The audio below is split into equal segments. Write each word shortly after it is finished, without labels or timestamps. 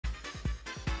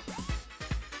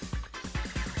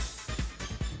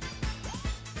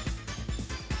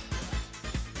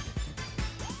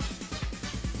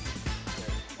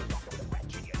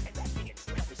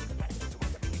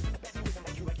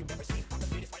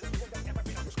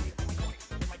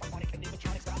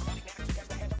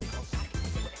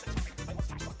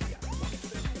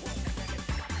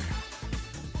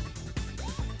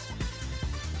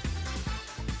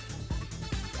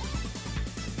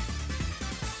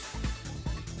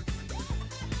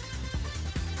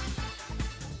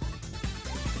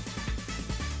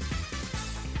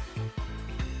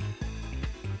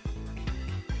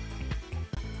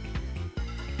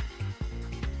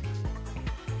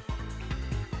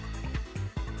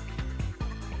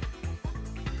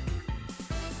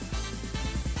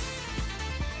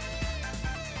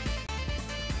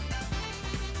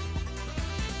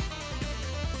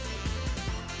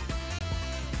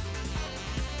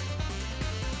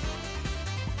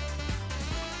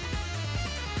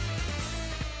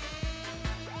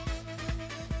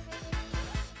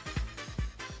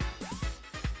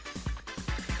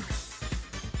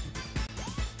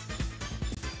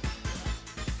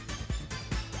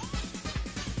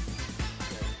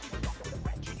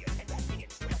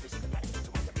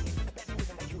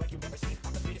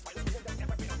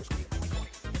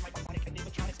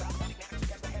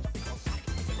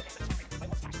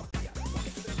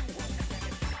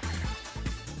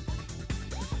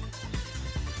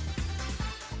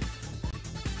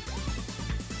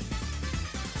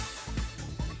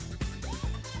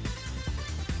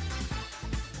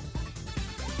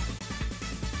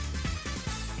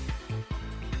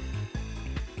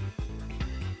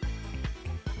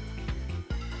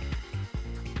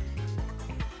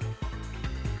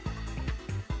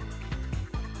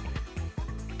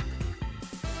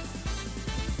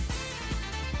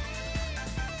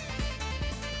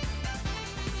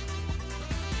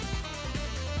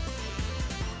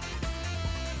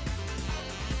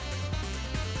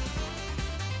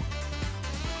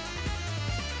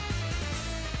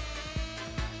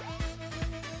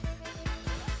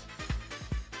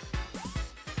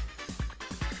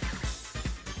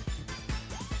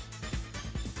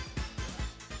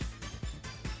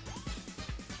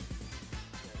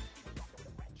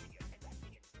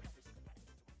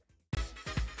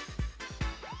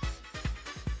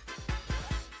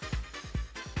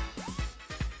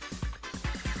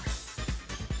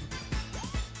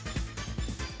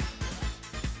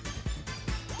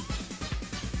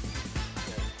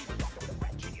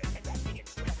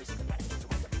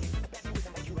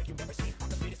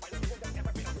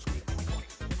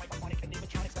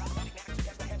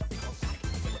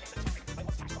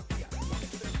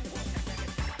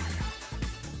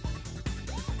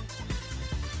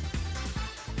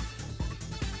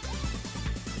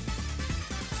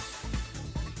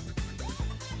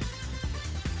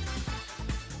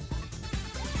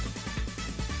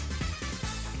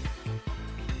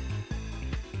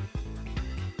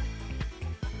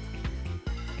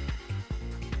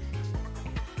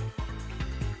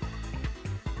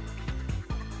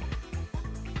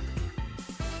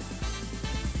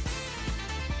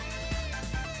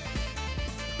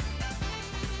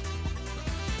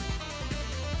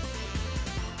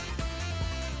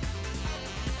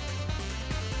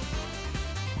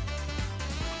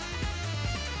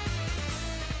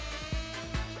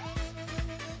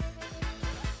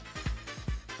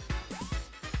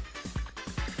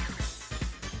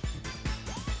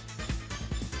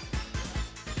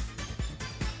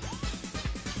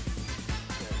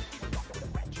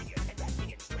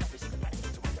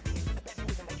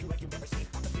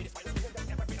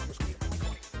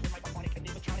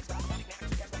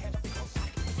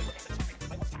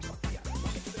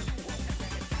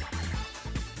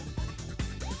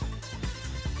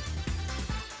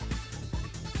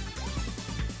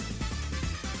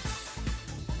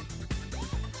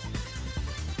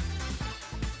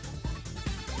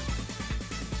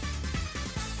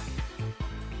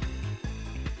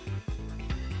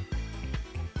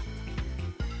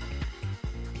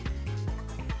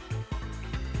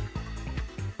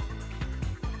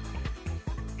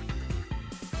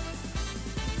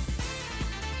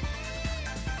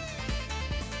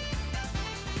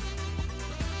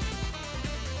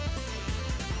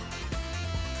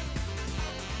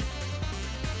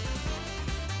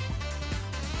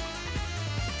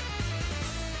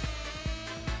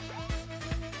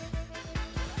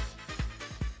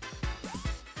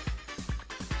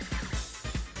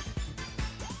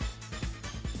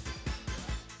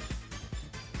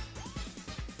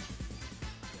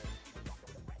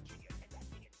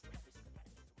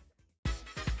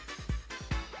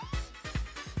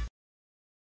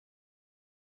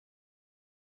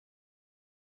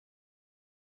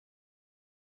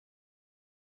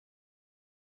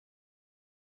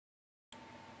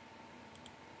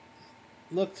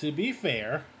Look, to be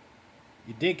fair,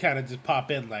 you did kind of just pop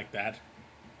in like that.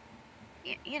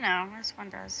 You know, this one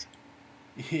does.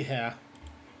 Yeah.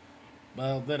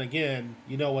 Well, then again,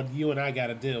 you know what you and I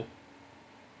gotta do.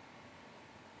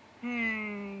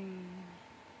 Hmm.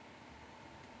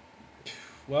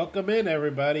 Welcome in,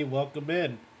 everybody. Welcome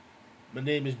in. My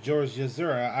name is George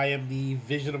Yazura. I am the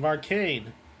Vision of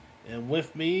Arcane. And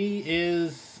with me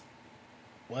is,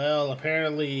 well,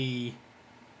 apparently.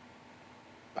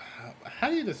 How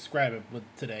do you describe it with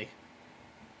today?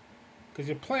 Because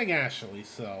you're playing Ashley,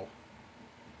 so.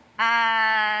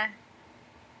 Uh,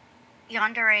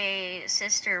 Yandere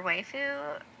sister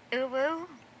waifu uwu.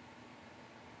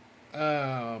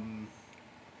 Um.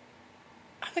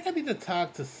 I think I need to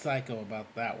talk to Psycho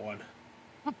about that one.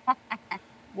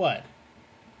 What?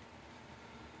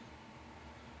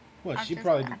 What? I'm She just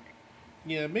probably. laughing.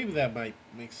 Yeah, maybe that might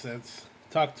make sense.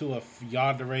 Talk to a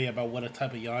yandere about what a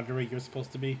type of yandere you're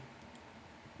supposed to be.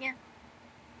 Yeah.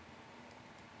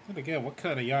 Then again, what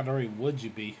kind of yandere would you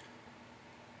be?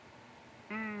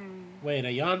 Hmm. Wait, a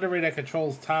yandere that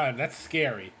controls time? That's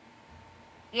scary.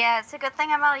 Yeah, it's a good thing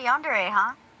I'm not a yandere,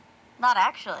 huh? Not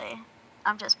actually.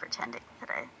 I'm just pretending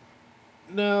today.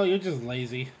 No, you're just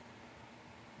lazy.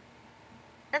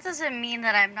 That doesn't mean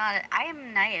that I'm not. I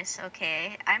am nice,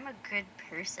 okay? I'm a good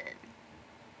person.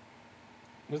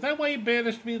 Was that why you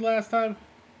banished me last time?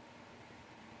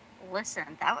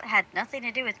 Listen, that had nothing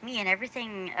to do with me and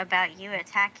everything about you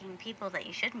attacking people that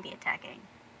you shouldn't be attacking.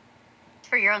 It's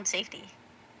for your own safety.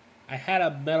 I had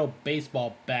a metal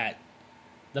baseball bat.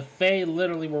 The Fae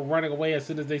literally were running away as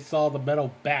soon as they saw the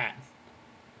metal bat.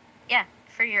 Yeah,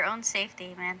 for your own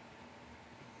safety, man.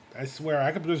 I swear,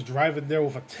 I could just drive in there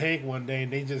with a tank one day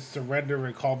and they just surrender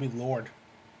and call me Lord.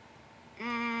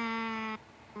 Mm,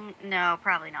 no,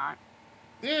 probably not.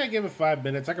 Yeah, give it 5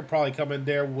 minutes. I could probably come in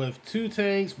there with 2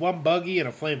 tanks, 1 buggy, and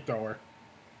a flamethrower.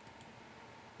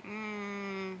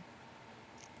 Mm,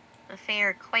 the Fae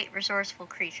are quite resourceful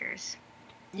creatures.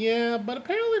 Yeah, but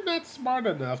apparently not smart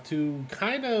enough to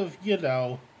kind of,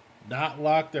 not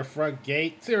lock their front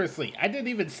gate. Seriously, I didn't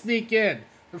even sneak in.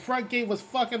 The front gate was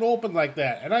fucking open like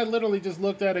that, and I literally just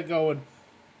looked at it going,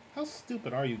 how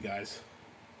stupid are you guys?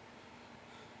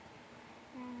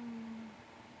 Mm.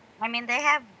 I mean, they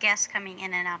have guests coming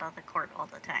in and out of the court all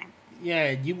the time. Yeah,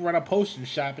 and you run a potion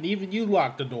shop, and even you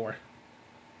locked the door.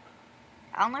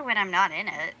 Only when I'm not in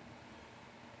it.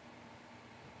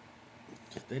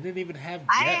 They didn't even have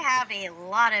I get. have a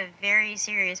lot of very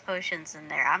serious potions in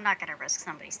there. I'm not gonna risk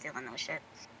somebody stealing those shit.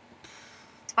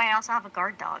 That's why I also have a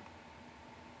guard dog.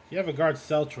 You have a guard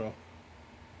Celtro.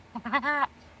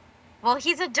 Well,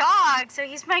 he's a dog, so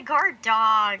he's my guard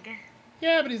dog.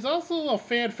 Yeah, but he's also a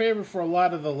fan favorite for a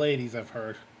lot of the ladies, I've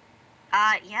heard.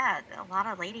 Yeah, a lot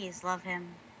of ladies love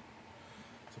him.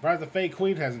 Surprised the Fae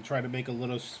Queen hasn't tried to make a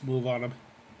little move on him.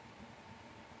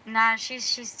 Nah,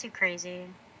 she's too crazy.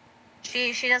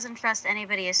 She doesn't trust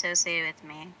anybody associated with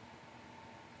me.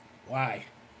 Why?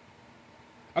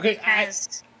 Okay,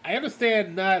 Because I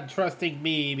understand not trusting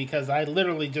me because I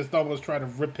literally just almost tried to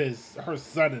rip her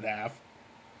son in half.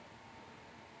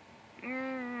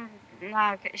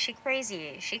 no, she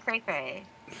crazy. She cray cray.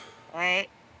 Right?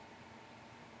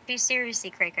 She's seriously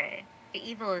cray cray.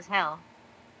 Evil as hell.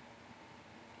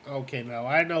 Okay, now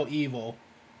I know evil.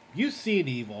 You've seen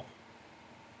evil.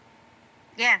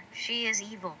 Yeah, she is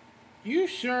evil. You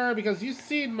sure? Because you've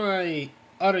seen my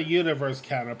other universe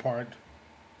counterpart.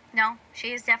 No,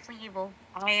 she is definitely evil.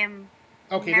 I am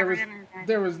Okay, never gonna deny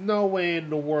there is no way in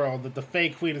the world that the Fae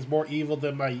Queen is more evil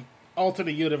than my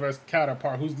alternate universe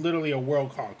counterpart, who's literally a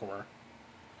world conqueror.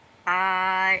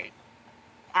 that.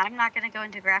 I'm not gonna go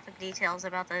into graphic details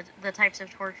about the types of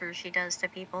torture she does to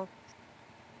people.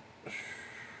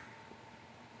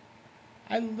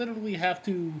 I literally have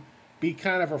to be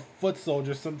kind of a foot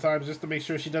soldier sometimes just to make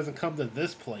sure she doesn't come to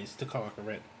this place to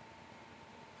conquer it.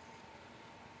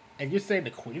 And you're saying the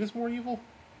Queen is more evil?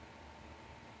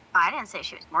 I didn't say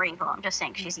she was more evil. I'm just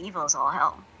saying she's evil as all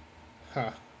hell.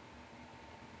 Huh.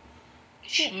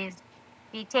 She's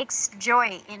she takes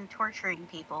joy in torturing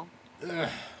people. I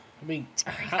mean, It's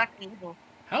pretty fucking evil.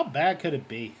 how bad could it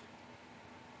be?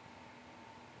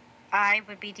 I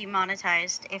would be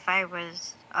demonetized if I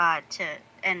was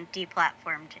and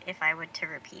deplatformed if I would to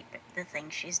repeat the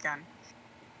things she's done.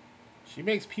 She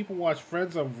makes people watch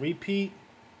Friends on repeat.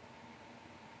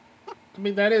 I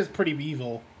mean, that is pretty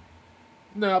evil.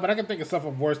 No, but I can think of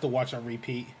something worse to watch on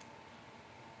repeat.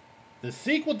 The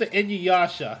sequel to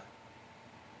Inuyasha.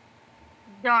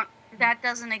 Don't that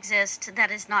doesn't exist.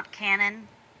 That is not canon.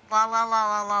 La la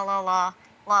la la la la la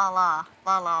la la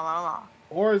la la la la.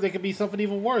 Or there could be something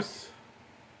even worse.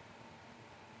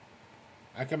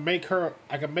 I can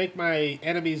make my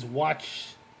enemies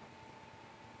watch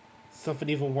something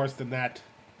even worse than that.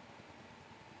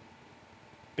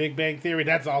 Big Bang Theory,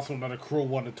 that's also another cruel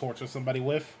one to torture somebody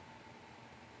with.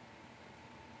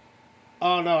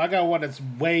 Oh no, I got one that's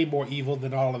way more evil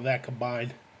than all of that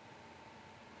combined.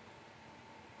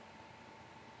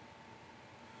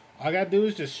 All I gotta do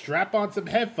is just strap on some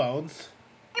headphones.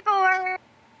 Hey, boy.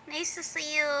 Nice to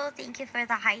see you. Thank you for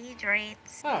the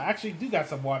hydrates. Oh, I actually do got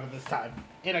some water this time.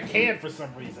 In a can for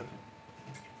some reason.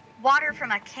 Water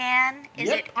from a can? Is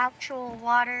Yep. it actual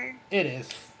water? It is.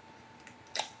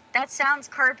 That sounds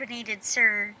carbonated,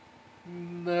 sir.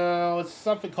 No, it's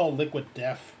something called liquid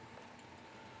death.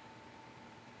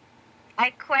 I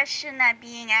question that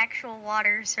being actual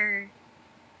water, sir.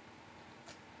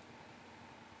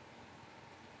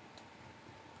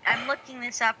 I'm looking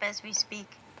this up as we speak.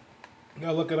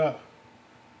 Now look it up.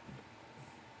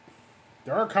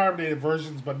 There are carbonated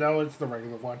versions, but no, it's the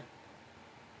regular one.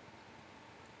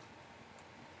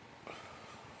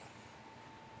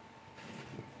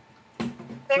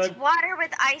 It's So, water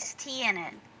with iced tea in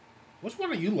it. which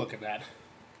one are you looking at?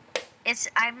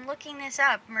 I'm looking this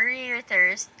up. Murder Your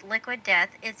Thirst, Liquid Death.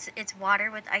 It's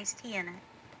water with iced tea in it.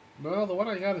 No, the one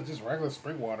I got is just regular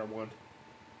spring water one.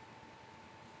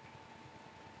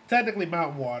 Technically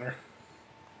mountain water.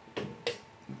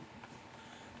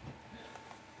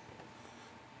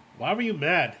 Why were you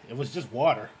mad? It was just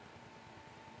water.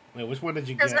 Wait, which one did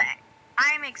you Because get?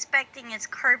 I'm expecting it's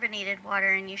carbonated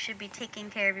water, and you should be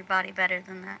taking care of your body better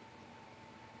than that.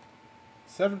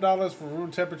 $7 for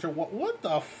room temperature. What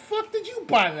the fuck did you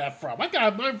buy that from? I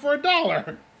got mine for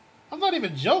 $1. I'm not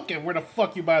even joking. Where the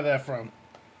fuck you buy that from?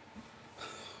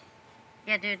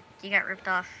 Yeah, dude, you got ripped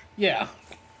off. Yeah.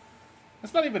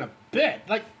 That's not even a bit.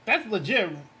 Like, that's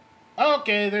legit.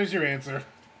 Okay, there's your answer.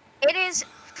 It is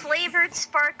flavored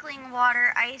sparkling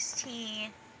water, iced tea.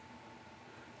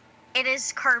 It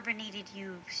is carbonated,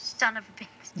 you son of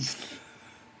a bitch.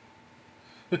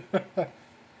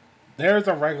 There's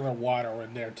a regular water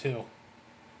in there, too.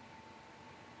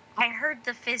 I heard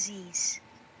the fizzies.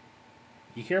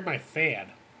 You hear my fan.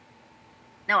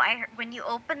 No, when you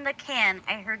opened the can,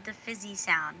 I heard the fizzy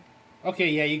sound. Okay,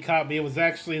 yeah, you caught me. It was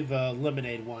actually the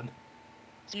lemonade one.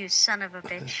 You son of a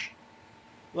bitch.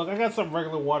 Look, I got some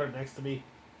regular water next to me.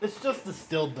 It's just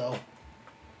distilled, though.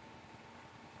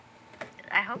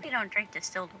 I hope you don't drink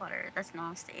distilled water. That's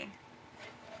nasty.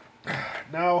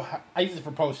 No, I use it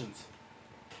for potions.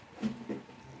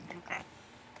 Okay.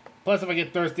 Plus, if I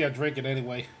get thirsty, I drink it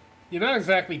anyway. You're not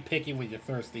exactly picky when you're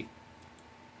thirsty.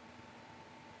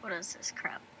 What is this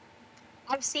crap?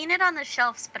 I've seen it on the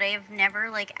shelves, but I have never,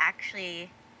 like,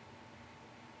 actually...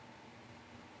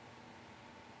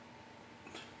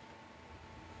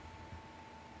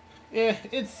 Yeah,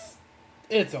 it's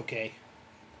okay.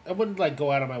 I wouldn't, like,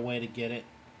 go out of my way to get it.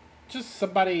 Just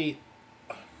somebody...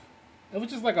 It was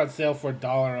just, like, on sale for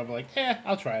 $1. I'm like,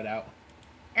 I'll try it out.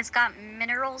 It's got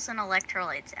minerals and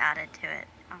electrolytes added to it.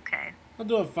 Okay. I'm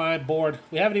doing fine, bored.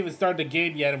 We haven't even started the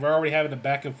game yet, and we're already having a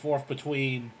back and forth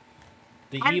between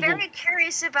the I'm evil... very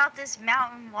curious about this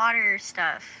mountain water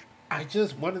stuff. I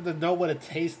just wanted to know what it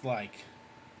tastes like.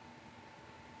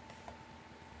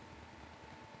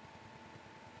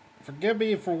 Forgive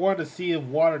me for wanting to see if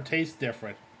water tastes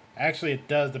different. Actually, it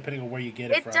does, depending on where you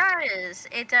get it from.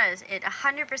 It does. It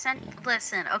 100%...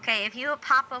 Listen, okay, if you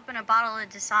pop open a bottle of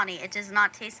Dasani, it does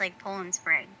not taste like Poland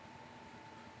Spring.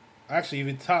 Actually,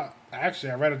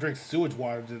 I'd rather drink sewage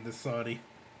water than Dasani.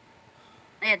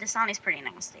 Yeah, Dasani's pretty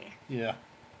nasty. Yeah.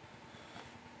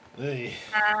 Ugh.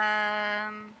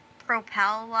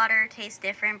 Propel water tastes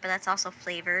different, but that's also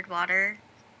flavored water.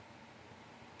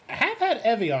 I have had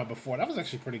Evian before. That was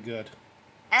actually pretty good.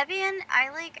 Evian, I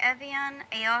like Evian.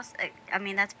 I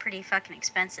mean, that's pretty fucking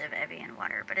expensive, Evian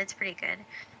water, but it's pretty good.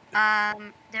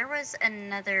 There was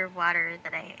another water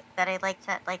that I liked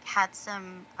that, like, had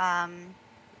some,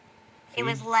 it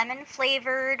was lemon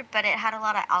flavored, but it had a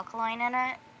lot of alkaline in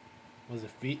it. Was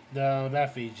it No,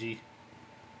 not Fiji.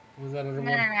 Was that another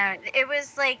one? No. It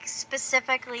was, like,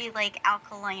 specifically, like,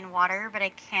 alkaline water, but I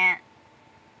can't...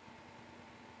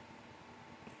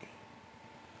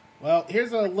 Well,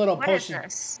 here's a little What potion.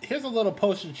 is this? Here's a little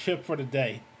potion chip for the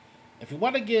day. If you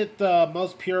want to get the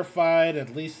most purified,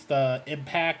 at least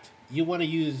impact, you want to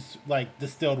use, like,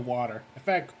 distilled water. In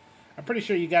fact, I'm pretty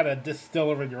sure you got a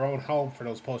distiller in your own home for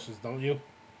those potions, don't you?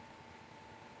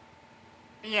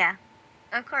 Yeah,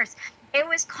 of course. It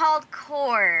was called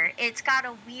Core. It's got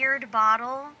a weird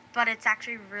bottle, but it's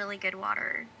actually really good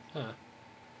water. Huh.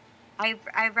 I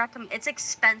recommend. It's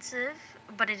expensive,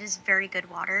 but it is very good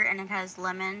water, and it has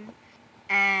lemon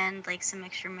and, like, some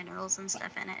extra minerals and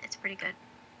stuff in it. It's pretty good.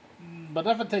 But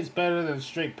nothing tastes better than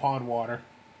straight pond water.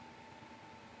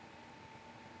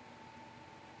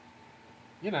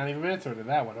 You're not even answering to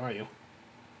that one, are you?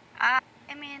 I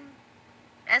mean,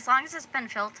 as long as it's been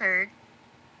filtered.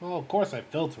 Well, of course I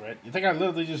filter it. You think I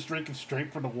literally just drink it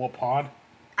straight from the pond?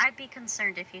 I'd be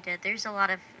concerned if you did. There's a lot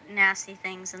of nasty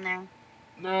things in there.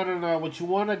 No. What you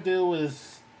want to do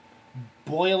is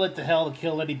boil it to hell to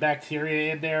kill any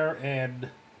bacteria in there and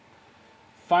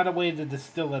find a way to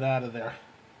distill it out of there.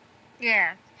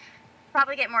 Yeah.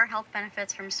 Probably get more health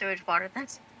benefits from sewage water than...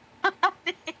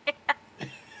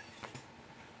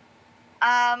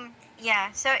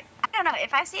 Yeah, so I don't know.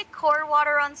 If I see core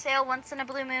water on sale once in a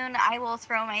blue moon, I will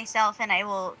throw myself and I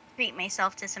will treat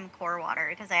myself to some core water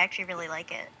because I actually really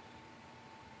like it.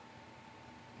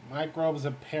 Microbes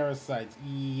and parasites.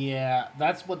 Yeah,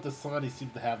 that's what the Sonics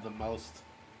seem to have the most.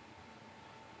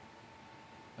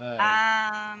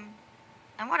 And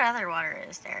what other water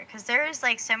is there? Because there's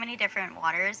like so many different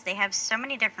waters. They have so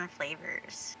many different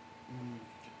flavors.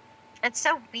 It's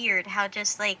so weird how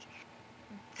just like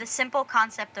the simple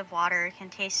concept of water can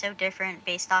taste so different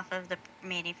based off of the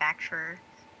manufacturer.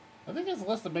 I think it's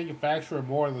less the manufacturer,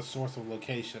 more the source of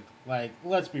location. Like,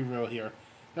 let's be real here.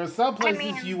 There's some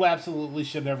places you absolutely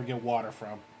should never get water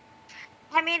from.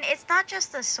 I mean, it's not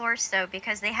just the source, though,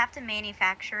 because they have to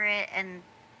manufacture it and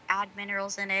add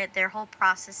minerals in it. Their whole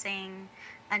processing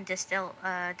and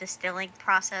distilling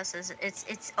process is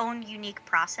its own unique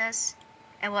process.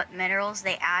 And what minerals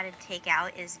they add and take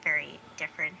out is very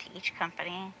different to each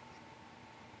company.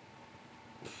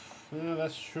 Yeah,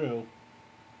 that's true.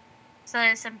 So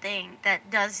there's something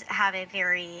that does have a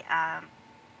very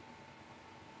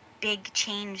big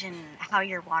change in how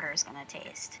your water is going to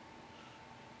taste.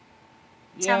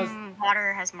 Yes. Some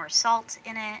water has more salt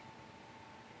in it.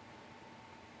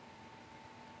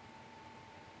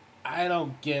 I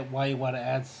don't get why you want to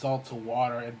add salt to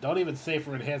water, and don't even say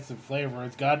for enhancing flavor.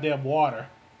 It's goddamn water.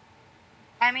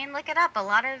 I mean, look it up. A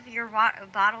lot of your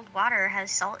bottled water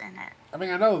has salt in it. I mean,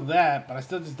 I know that, but I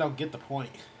still just don't get the point.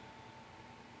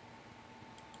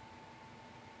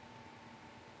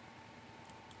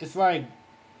 It's like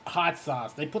hot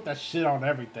sauce. They put that shit on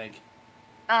everything.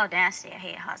 Oh, nasty. I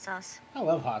hate hot sauce. I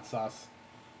love hot sauce.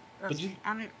 But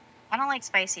I don't like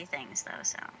spicy things, though,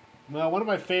 so... Well, one of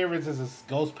my favorites is this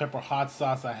ghost pepper hot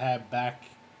sauce I had back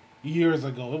years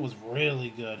ago. It was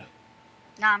really good.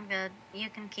 No, I'm good. You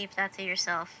can keep that to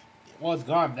yourself. Well, it's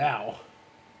gone now.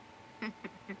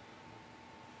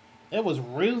 It was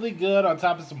really good on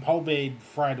top of some homemade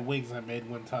fried wings I made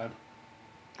one time.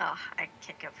 Oh, I'd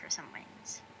kick up for some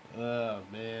wings. Oh,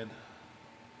 man.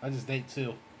 I just ate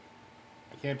two.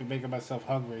 I can't be making myself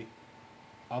hungry.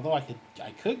 Although I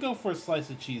could go for a slice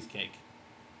of cheesecake.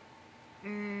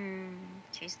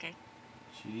 Cheesecake.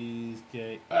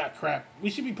 Cheesecake. Ah, crap. We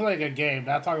should be playing a game,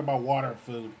 not talking about water and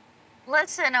food.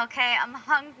 Listen, okay, I'm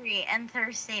hungry and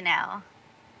thirsty now.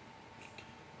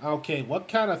 Okay, what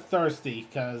kind of thirsty?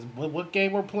 Because what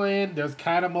game we're playing, there's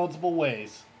kind of multiple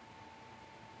ways.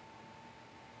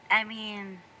 I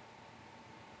mean,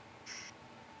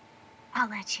 I'll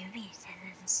let you be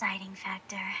the deciding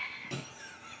factor.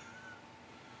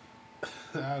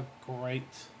 Oh, great.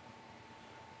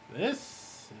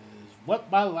 This is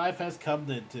what my life has come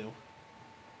into.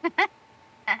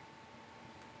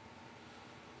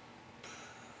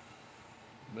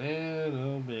 Man,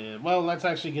 oh man. Well, let's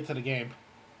actually get to the game.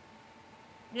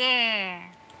 Yeah.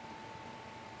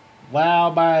 Wow,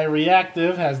 my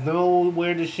reactive has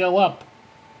nowhere to show up.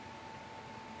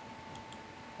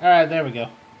 Alright, there we go.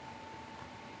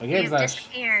 My game's not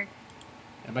disappeared.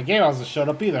 And my game hasn't showed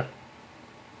up either.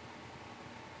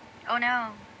 Oh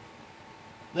no.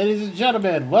 Ladies and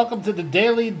gentlemen, welcome to the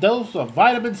Daily Dose of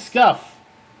Vitamin Scuff.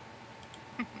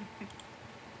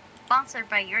 Sponsored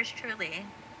by yours truly.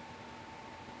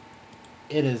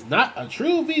 It is not a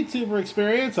true VTuber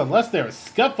experience unless there is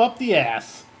scuff up the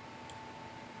ass.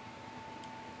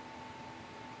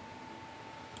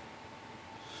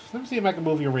 Let me see if I can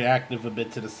move your reactive a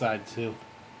bit to the side too.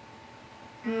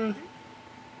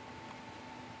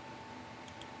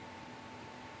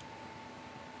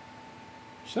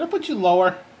 Should I put you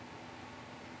lower?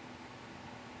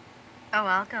 Oh,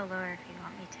 I'll go lower if you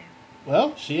want me to.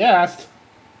 Well, she asked.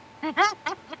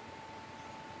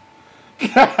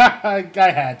 I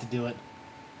had to do it.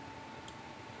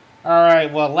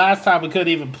 Alright, well, last time we couldn't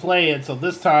even play it, so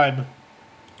this time,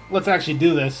 let's actually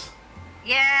do this.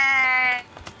 Yay!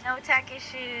 No tech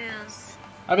issues.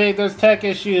 I mean, there's tech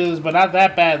issues, but not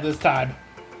that bad this time.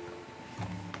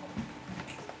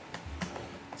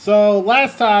 So,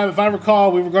 last time, if I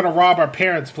recall, we were going to rob our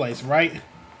parents' place, right?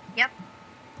 Yep.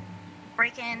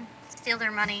 Break in, steal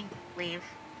their money, leave.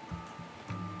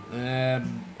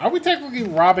 Are we technically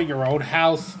robbing your own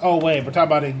house? Oh wait, we're talking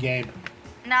about in game.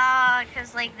 Nah,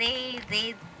 cause like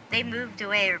they moved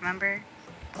away. Remember?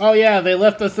 Oh yeah, they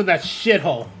left us in that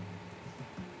shithole.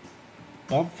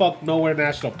 Bumfuck Nowhere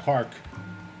National Park.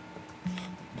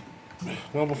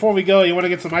 Well, before we go, you want to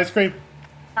get some ice cream?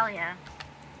 Hell yeah.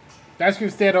 The ice cream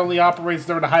stand only operates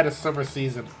during the height of summer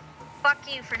season.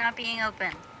 Fuck you for not being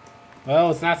open.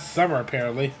 Well, it's not summer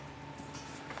apparently.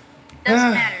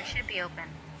 Doesn't matter. Should be open.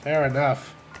 Fair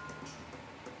enough.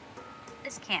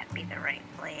 This can't be the right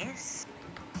place.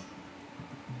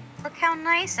 Look how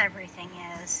nice everything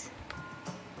is.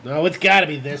 No, it's gotta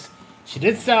be this. She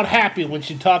did sound happy when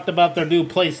she talked about their new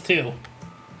place, too.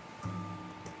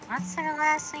 What's their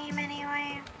last name,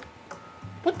 anyway?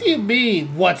 What do you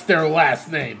mean, what's their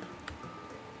last name?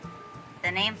 The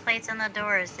nameplates on the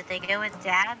doors, did they go with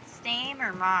Dad's name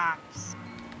or Mom's?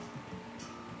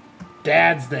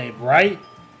 Dad's name, right?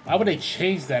 Why would they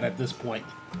change that at this point?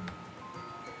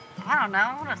 I don't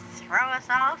know, to throw us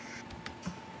off?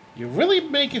 You really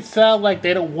make it sound like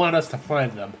they don't want us to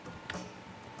find them.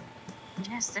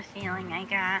 Just a feeling I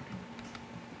got.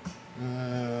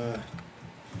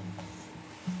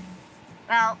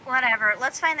 Well, whatever.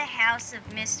 Let's find the house of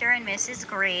Mr. and Mrs.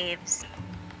 Graves.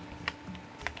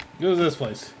 Who's this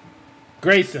place?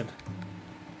 Grayson.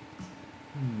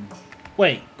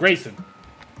 Wait, Grayson.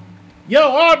 Yo,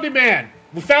 Omni-Man!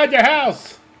 We found your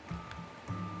house!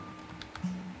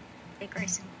 Hey,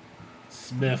 Grayson.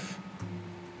 Smith.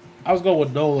 I was going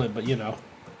with Nolan, but you know.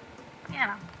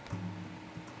 Yeah.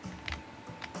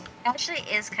 Ashley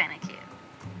is kind of cute.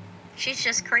 She's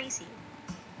just crazy.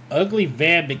 Ugly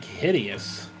Van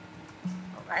McHideous.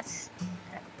 Well, that's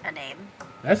a name.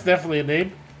 That's definitely a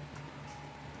name.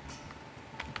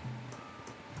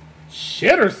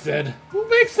 Shitterson? Who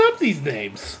makes up these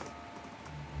names?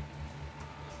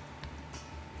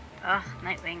 Ugh,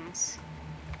 Nightwings.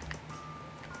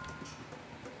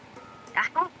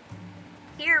 Ah,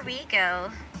 here we go.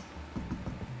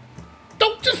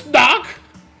 Don't just knock!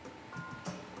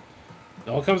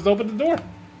 No one comes to open the door.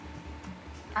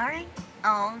 Alright,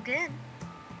 all good.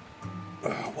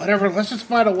 Whatever, let's just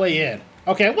find a way in.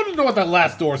 Okay, I want to know what that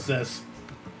last door says.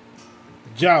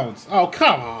 Jones. Oh,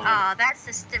 come on. Oh,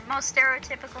 that's the most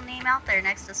stereotypical name out there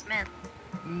next to Smith.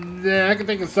 Nah, I can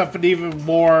think of something even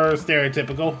more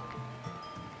stereotypical.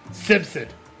 Simpson.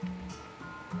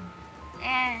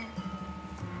 Eh.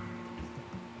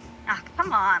 Oh,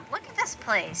 come on. Look at this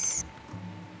place.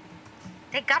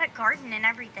 They got a garden and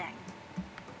everything.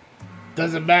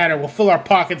 Doesn't matter. We'll fill our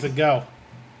pockets and go.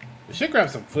 We should grab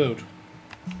some food.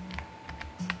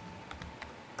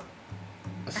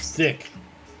 A stick.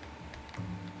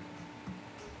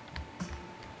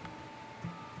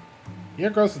 Here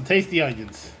grows some tasty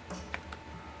onions.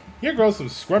 Here grows some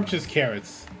scrumptious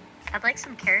carrots. I'd like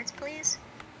some carrots, please.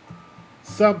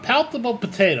 Some palatable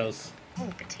potatoes. Oh,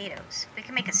 potatoes. We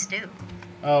can make a stew.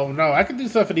 Oh no, I could do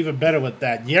something even better with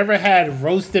that. You ever had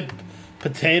roasted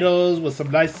potatoes with some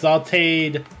nice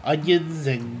sauteed onions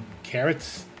and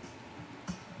carrots?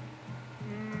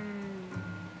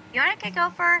 You know what I could go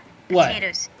for? What?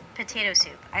 Potatoes. Potato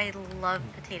soup. I love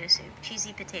potato soup.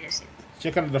 Cheesy potato soup.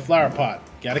 Check under the flower pot.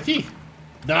 Got a key.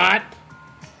 Not.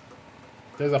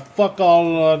 There's a fuck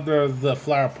all under the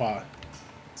flower pot.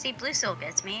 See, blue soul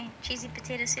gets me. Cheesy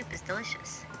potato soup is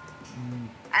delicious.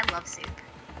 I love soup.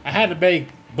 I had to make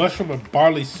mushroom and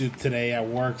barley soup today at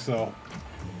work, so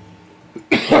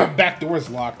back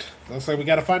door's locked. Looks like we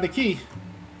gotta find a key.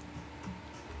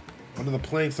 One of the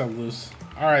planks are loose.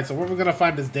 Alright, so where are we gonna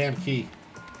find this damn key?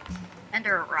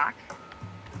 Under a rock.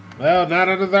 Well, not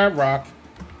under that rock.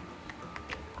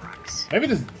 Rocks. Maybe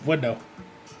this window.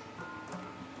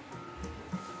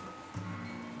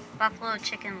 Buffalo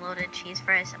chicken loaded cheese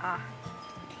fries. Oh.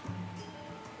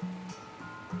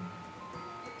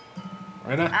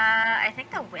 Rynna? I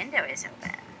think the window is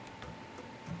open.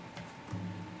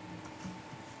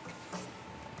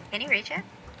 Can you reach it?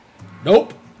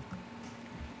 Nope.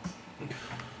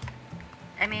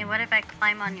 I mean, what if I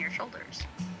climb on your shoulders?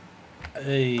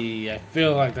 Hey, I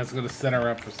feel like that's gonna set her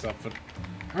up for something.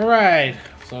 Alright,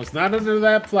 so it's not under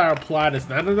that flower plot, it's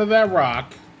not under that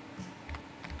rock.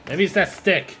 Maybe it's that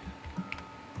stick.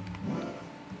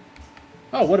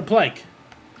 Oh, what a plank.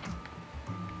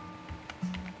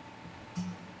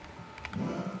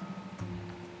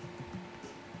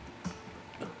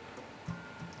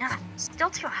 Ugh, still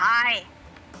too high.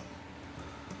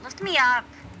 Lift me up.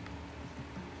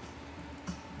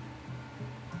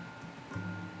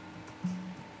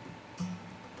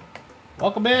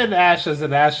 Welcome in, Ashes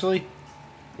and Ashley.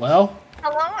 Well?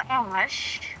 Hello,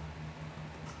 Ash.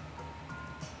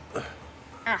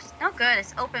 Ugh, no good.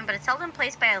 It's open, but it's held in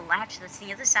place by a latch that's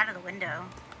the other side of the window.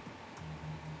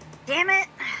 Damn it!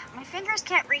 My fingers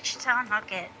can't reach to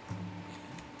unhook it.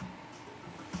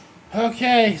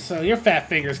 Okay, so your fat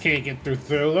fingers can't get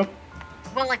through them.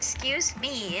 Well, excuse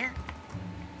me.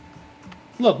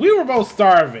 Look, we were both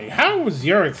starving. How was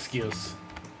your excuse?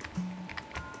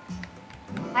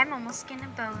 I'm almost skin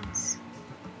and bones.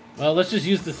 Well, let's just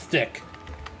use the stick.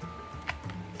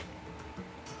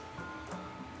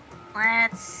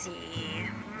 Let's see.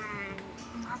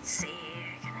 Let's see.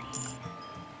 Can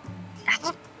I...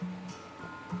 Ow.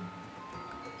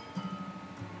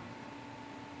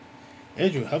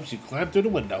 Andrew helps you climb through the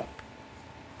window.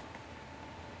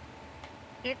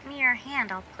 Give me your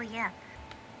hand, I'll pull you up.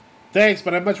 Thanks,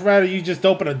 but I'd much rather you just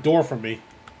open a door for me.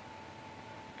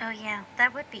 Oh yeah,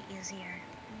 that would be easier.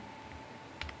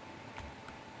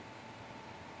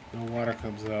 No water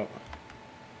comes out.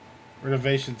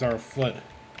 Renovations are afoot.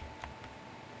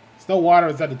 There's no water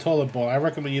inside the toilet bowl. I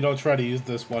recommend you don't try to use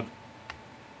this one.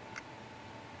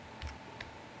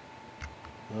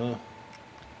 Oh.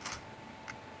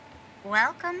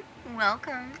 Welcome,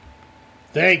 welcome.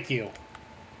 Thank you.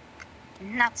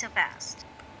 Not so fast.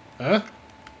 Huh?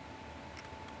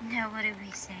 Now what are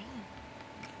we saying?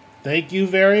 Thank you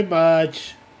very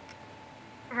much.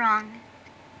 Wrong.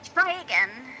 Try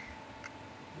again.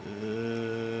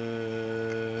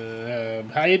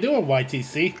 How you doing,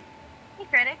 YTC? Hey,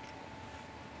 critic.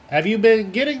 Have you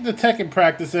been getting the Tekken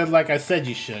practice in like I said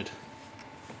you should?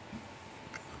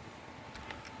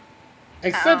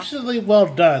 Exceptionally well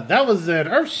done. That was an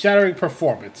earth-shattering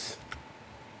performance.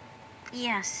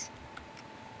 Yes.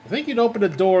 I think you'd open the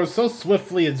door so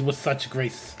swiftly and with such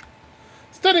grace.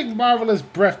 Stunning, marvelous,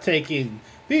 breathtaking.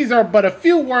 These are but a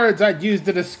few words I'd use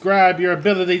to describe your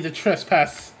ability to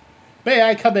trespass. May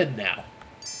I come in now?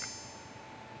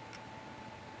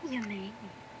 You may.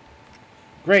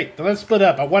 Great, then let's split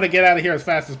up. I want to get out of here as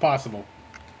fast as possible.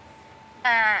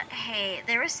 Hey,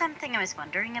 there was something I was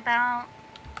wondering about.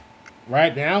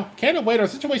 Right now? Can't wait, our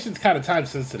situation's kind of time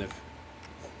sensitive.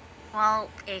 Well,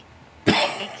 it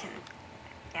can...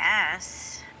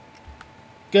 Yes.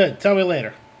 Good, tell me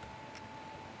later.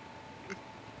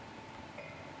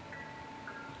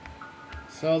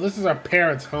 So this is our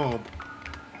parents' home.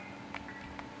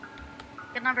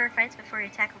 Good number of fights before you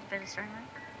tackled a bit of tournament.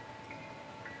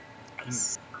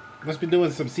 Nice. Must be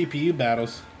doing some CPU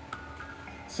battles.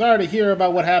 Sorry to hear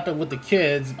about what happened with the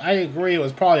kids. I agree it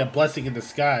was probably a blessing in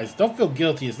disguise. Don't feel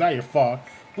guilty, it's not your fault.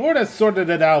 The Lord has sorted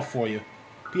it out for you.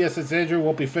 P.S. Since Andrew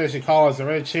won't be finishing college, is there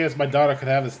any chance my daughter could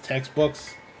have his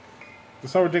textbooks?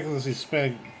 It's so ridiculously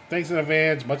spent. Thanks in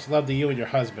advance. Much love to you and your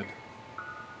husband.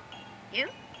 You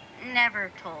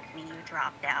never told me you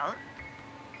dropped out.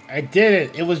 I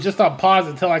didn't. It was just on pause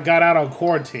until I got out on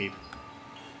quarantine.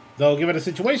 Though, given the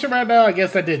situation right now, I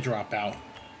guess I did drop out.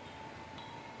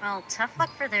 Well, tough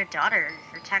luck for their daughter.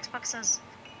 Her textbooks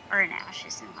are in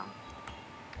ashes now.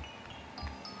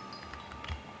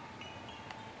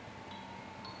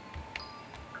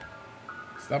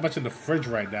 There's not much in the fridge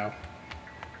right now.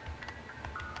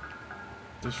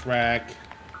 Dish rack.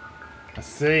 A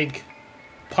sink.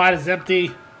 Pot is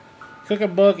empty.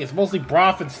 Cooking book. It's mostly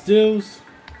broth and stews.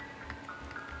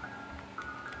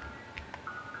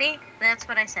 See? That's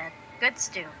what I said. Good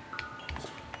stew.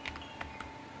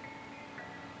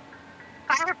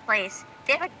 Fireplace.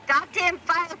 They have a goddamn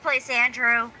fireplace,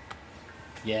 Andrew.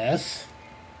 Yes.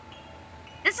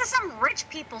 This is some rich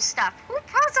people stuff. Who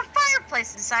puts a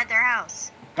fireplace inside their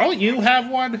house? Don't you have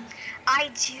one? I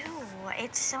do.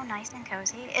 It's so nice and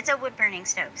cozy. It's a wood-burning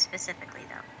stove, specifically,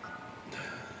 though.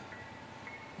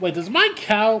 Wait, does mine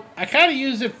count? I kind of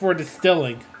use it for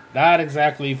distilling. Not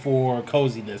exactly for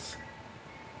coziness.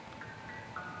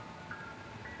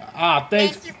 Ah,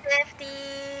 thanks. Thank you, 50.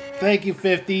 Thank you,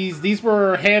 50s. These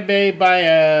were handmade by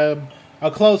a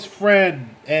close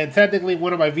friend, and technically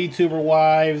one of my VTuber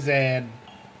wives, and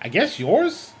I guess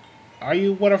yours? Are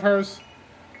you one of hers?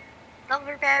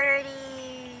 Silver Verity.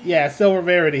 Yeah, Silver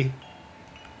Verity.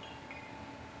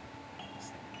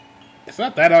 It's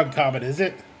not that uncommon, is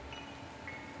it?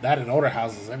 Not in older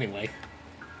houses, anyway.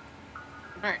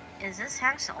 But is this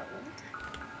house old?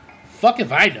 Fuck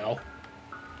if I know.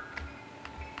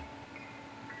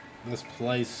 This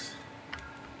place.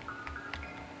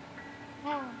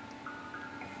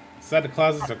 Inside the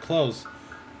closets are clothes,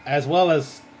 as well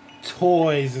as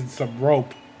toys and some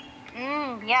rope.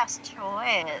 Yes,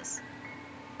 toys.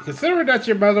 Considering that's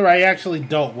your mother, I actually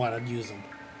don't want to use them.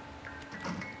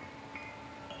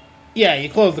 Yeah, you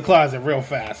close the closet real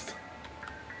fast.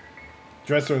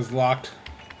 Dresser is locked.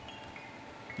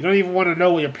 You don't even want to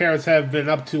know what your parents have been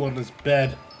up to on this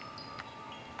bed.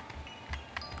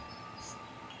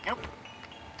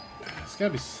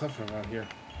 gotta be something around here.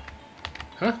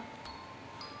 Huh?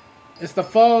 It's the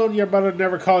phone your mother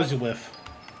never calls you with.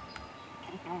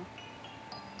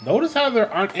 Notice how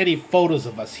there aren't any photos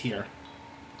of us here.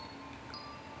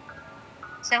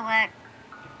 So what?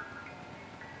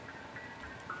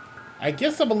 I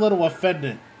guess I'm a little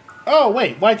offended. Oh,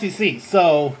 wait, YTC.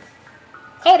 So,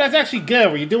 oh, that's actually good.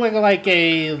 Were you doing like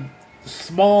a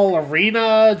small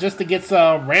arena just to get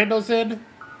some randos in?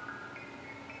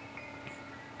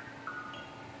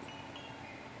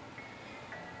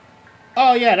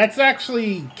 Oh, yeah, that's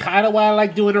actually kind of why I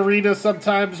like doing arenas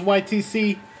sometimes,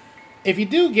 YTC. If you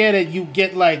do get it, you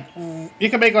get like, you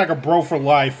can make like a bro for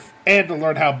life and to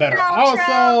learn how better. Also,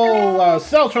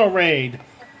 Celtro Raid.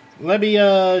 Let me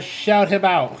shout him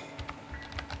out.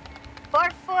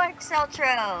 Fork,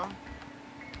 Celtro.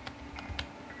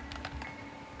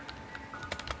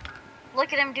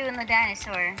 Look at him doing the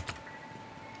dinosaur.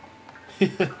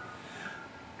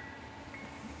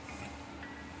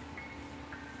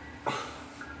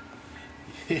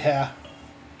 Yeah.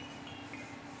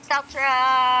 Celtro.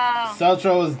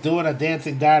 Celtro is doing a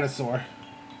dancing dinosaur.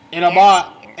 In a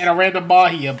in a random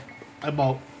Mahi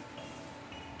emote.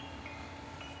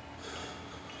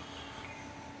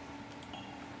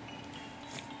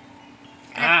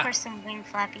 And of course some wing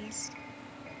flappies.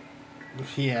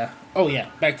 Yeah. Oh yeah,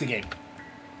 back to game.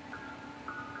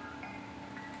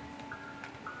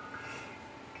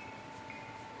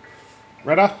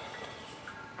 Rynna?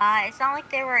 It's not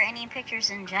like there were any pictures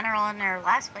in general in their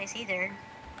last place either.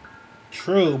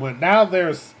 True, but now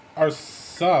there's are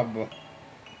some.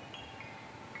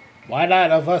 Why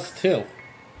not of us too?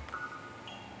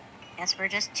 Guess we're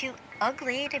just too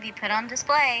ugly to be put on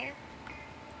display.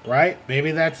 Right?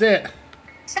 Maybe that's it.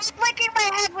 Stop licking my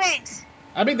head wings!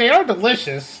 I mean, they are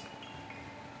delicious.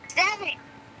 Stop it!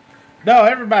 No,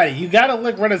 everybody, you gotta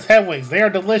lick Rynna's head wings. They are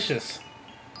delicious.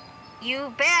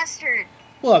 You bastard!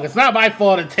 Look, it's not my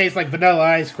fault it tastes like vanilla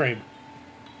ice cream.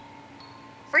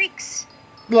 Freaks!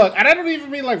 Look, and I don't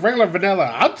even mean like regular vanilla.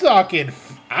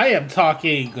 I am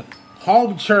talking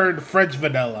home churned French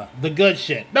vanilla. The good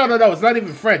shit. No, it's not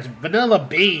even French. Vanilla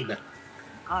bean.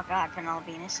 Oh god, vanilla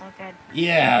bean is so good.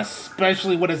 Yeah,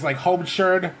 especially when it's like home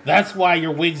churned. That's why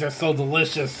your wings are so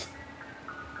delicious.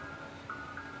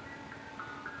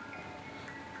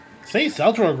 Say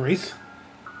Celtro agrees.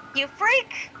 You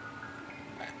freak!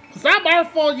 It's not my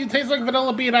fault you taste like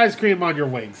vanilla bean ice cream on your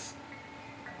wings.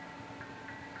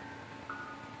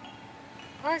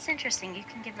 Well, it's interesting. You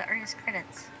can give the artist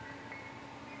credits.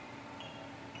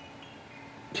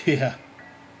 Yeah.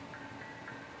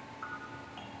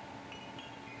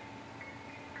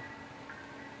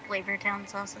 Flavor Town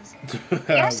sauces.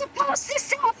 You're supposed to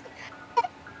sell.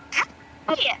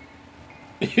 Yeah.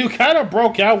 You kind of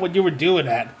broke out when you were doing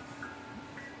that.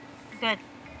 Good.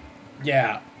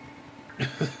 Yeah.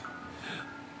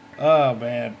 Oh,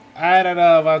 man. I don't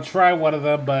know if I'll try one of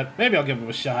them, but maybe I'll give them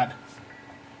a shot.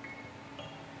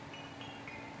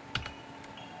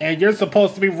 And you're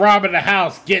supposed to be robbing the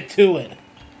house. Get to it.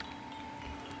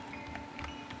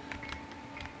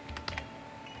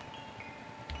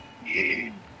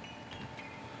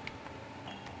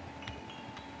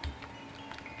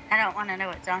 I don't want to know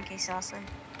what donkey sauce is.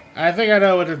 I think I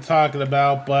know what they're talking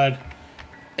about, but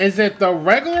is it the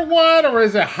regular one or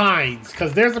is it Heinz?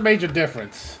 Because there's a major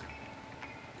difference.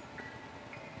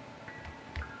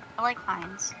 I like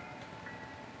Heinz.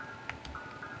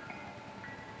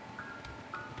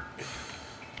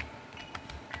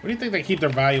 What do you think they keep their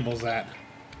valuables at?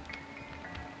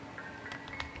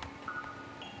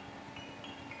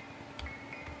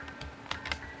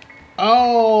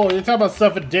 Oh, you're talking about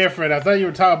something different. I thought you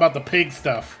were talking about the pink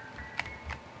stuff.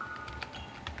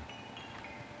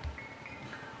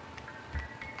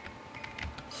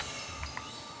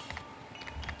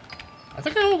 I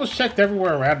think I almost checked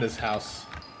everywhere around this house.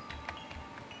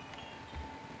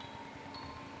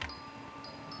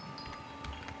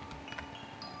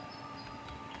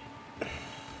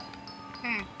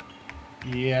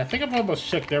 Yeah, I think I've almost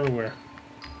checked everywhere.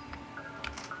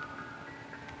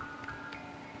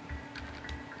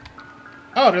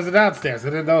 Oh, there's a downstairs. I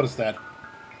didn't notice that.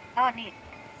 Oh, neat.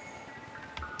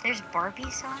 There's Barbie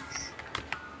sauce?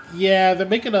 Yeah, they're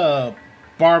making a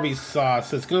Barbie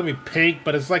sauce. It's gonna be pink,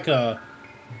 but it's like a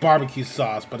barbecue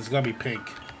sauce, but it's gonna be pink.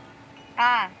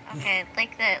 Ah, okay.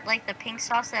 Like the pink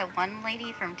sauce that one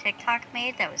lady from TikTok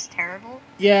made that was terrible?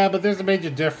 Yeah, but there's a major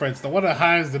difference. The one at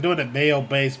Heinz, they're doing it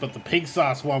mayo-based, but the pink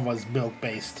sauce one was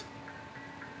milk-based.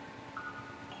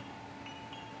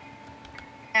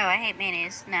 Oh, I hate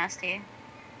mayonnaise. Nasty.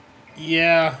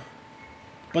 Yeah.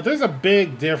 But there's a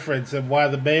big difference in why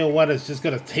the mayo one is just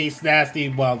going to taste nasty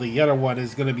while the other one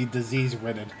is going to be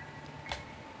disease-ridden.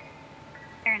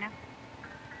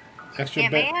 Extra Yeah,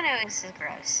 bit. mayonnaise is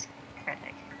gross.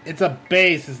 Critic. It's a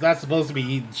base. It's not supposed to be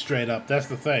eaten straight up. That's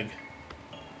the thing.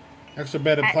 Extra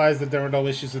bit implies that there were no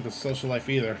issues in the social life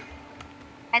either.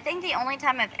 I think the only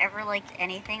time I've ever liked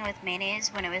anything with mayonnaise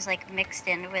when it was like mixed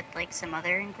in with like some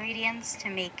other ingredients to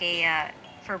make a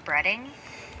for breading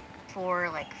for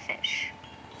like fish.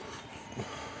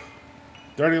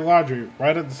 Dirty laundry.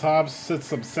 Right at the top sits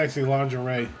some sexy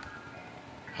lingerie.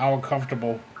 How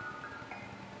uncomfortable.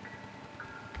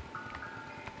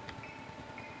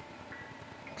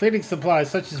 Cleaning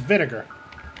supplies such as vinegar.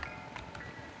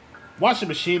 Washing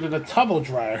machine and a tumble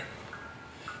dryer.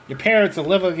 Your parents are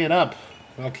living it up.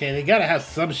 Okay, they gotta have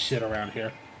some shit around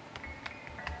here.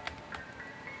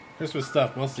 Christmas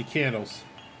stuff, mostly candles.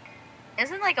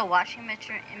 Isn't like a washing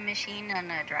machine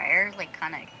and a dryer like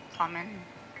kind of common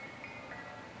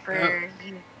for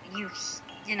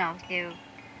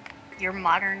your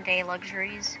modern day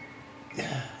luxuries?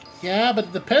 Yeah, but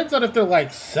it depends on if they're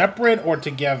like separate or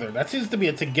together. That seems to be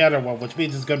a together one, which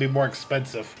means it's gonna be more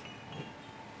expensive.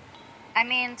 I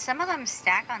mean, some of them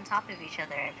stack on top of each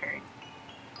other, I've heard.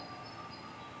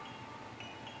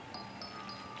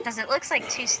 Because it looks like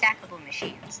two stackable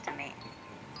machines to me.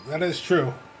 That is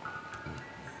true.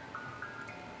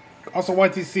 Also,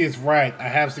 YTC is right. I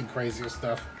have seen crazier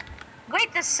stuff.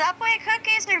 Wait, the Subway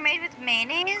cookies are made with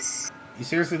mayonnaise? You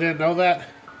seriously didn't know that?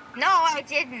 No, I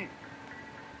didn't.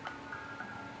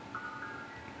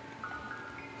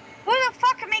 Who the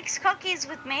fuck makes cookies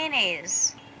with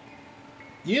mayonnaise?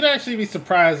 You'd actually be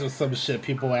surprised with some shit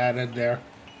people add in there.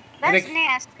 That's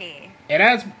nasty. It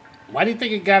adds... Why do you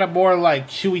think it got a more, like,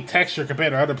 chewy texture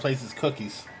compared to other places'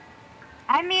 cookies?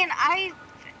 I mean,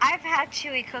 I've had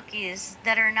chewy cookies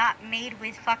that are not made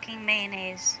with fucking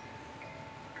mayonnaise.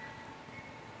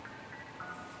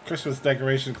 Christmas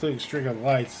decoration, including string of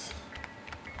lights.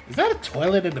 Is that a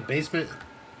toilet in the basement?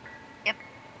 Yep.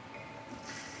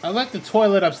 I like the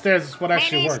toilet upstairs. It's what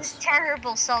actually Mayonnaise works. is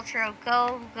terrible, Sultro.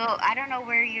 Go. I don't know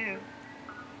where you...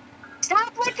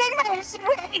 Stop licking my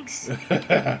wigs!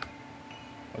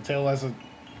 I'll tell you lesson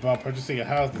about purchasing a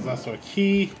house. There's also a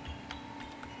key.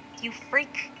 You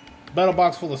freak. Metal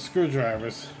box full of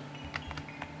screwdrivers.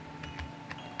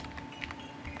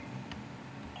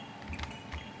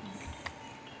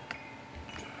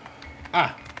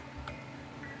 Ah.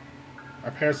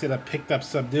 Our parents said I picked up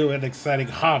some new and exciting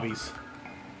hobbies.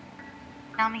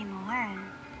 Tell me more.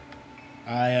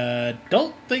 I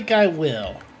don't think I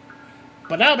will.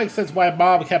 But now it makes sense why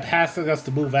Mom kept asking us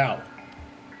to move out.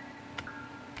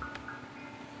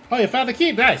 Oh, you found the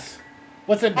key? Nice.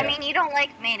 What's in there? I mean, you don't like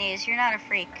mayonnaise. You're not a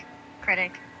freak,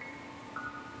 critic.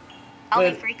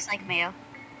 Only freaks like mayo.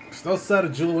 There's no set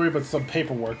of jewelry, but some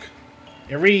paperwork.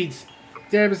 It reads,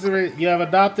 "Dear Mr. You have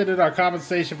adopted in our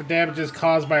compensation for damages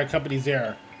caused by our company's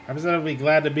error. Representative will be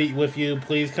glad to meet with you.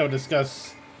 Please come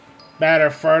discuss matter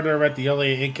further at the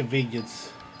only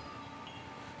inconvenience."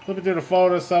 Flipping through the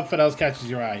folder, something else catches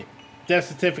your eye. Death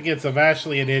certificates of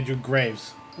Ashley and Andrew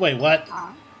Graves. Wait, what?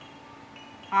 Huh?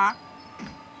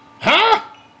 Huh?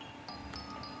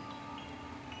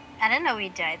 I didn't know he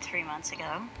died 3 months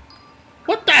ago.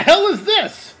 What the hell is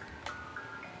this?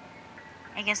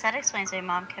 I guess that explains why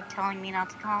Mom kept telling me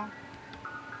not to call.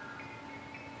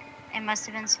 It must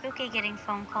have been spooky getting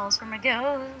phone calls from a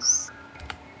ghost.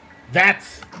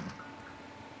 That's...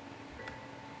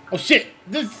 Oh shit,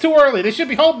 this is too early. They should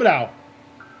be home now.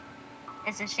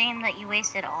 It's a shame that you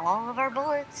wasted all of our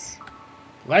bullets.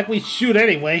 Like we shoot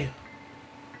anyway.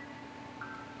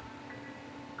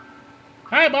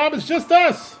 Hi, Mom, it's just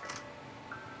us.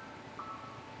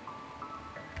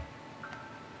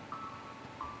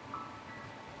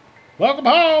 Welcome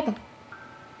home.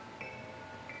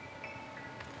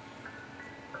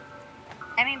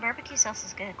 I mean, barbecue sauce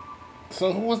is good.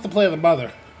 So who wants to play the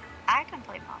mother? I can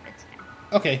play Mom, it's fine.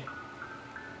 Okay.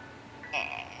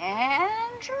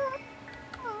 Andrew?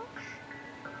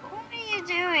 What are you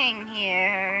doing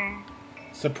here?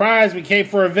 Surprise, we came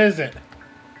for a visit.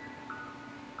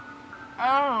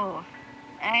 Oh,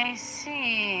 I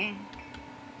see.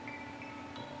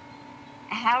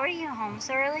 How are you home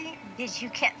so early? Did you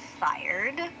get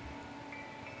fired?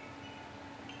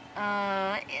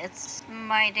 It's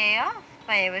my day off.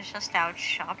 I was just out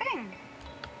shopping.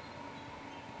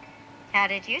 How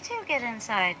did you two get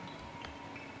inside?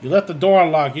 You left the door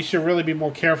unlocked. You should really be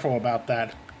more careful about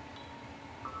that.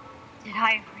 Did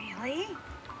I really?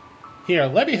 Here,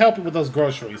 let me help you with those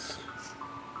groceries.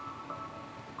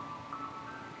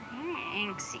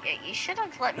 Thanks. You should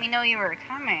have let me know you were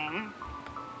coming.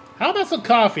 How about some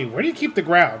coffee? Where do you keep the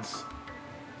grounds?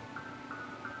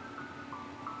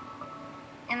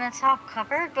 In the top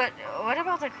cupboard? But what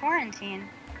about the quarantine?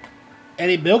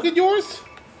 Any milk in yours?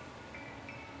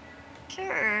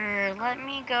 Sure, let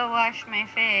me go wash my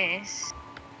face.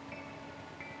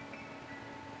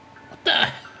 What the?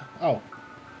 Oh. What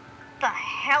the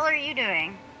hell are you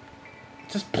doing?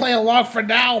 Just play along for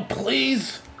now,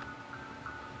 please.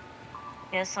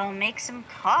 Guess I'll make some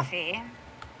coffee.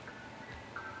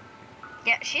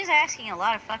 Yeah, she's asking a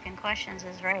lot of fucking questions,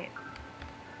 is right.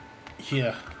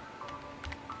 Yeah.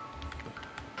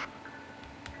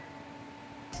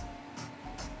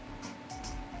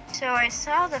 So I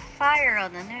saw the fire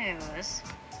on the news.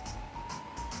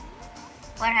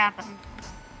 What happened?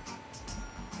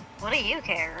 What do you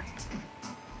care?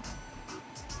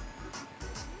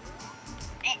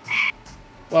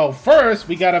 Well, first,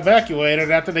 we got evacuated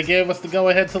after they gave us the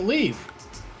go-ahead to leave.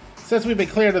 Since we've been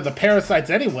cleared of the parasites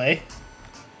anyway.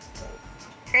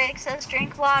 Craig says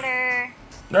drink water.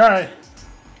 Alright.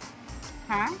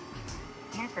 Huh?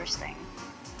 Interesting.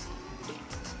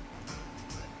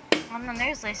 On the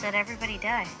news, they said everybody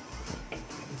died.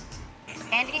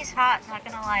 Andy's hot, not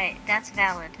gonna lie. That's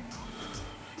valid.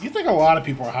 You think a lot of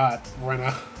people are hot,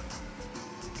 Rynna.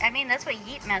 I mean, that's what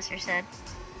Yeet Master said.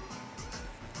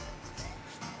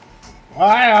 Well,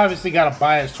 I obviously got a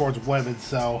bias towards women,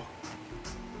 so...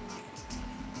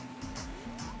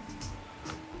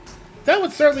 that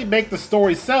would certainly make the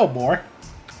story sell more.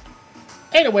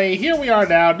 Anyway, here we are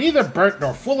now, neither burnt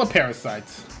nor full of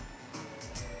parasites.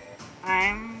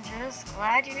 I'm just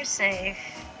glad you're safe.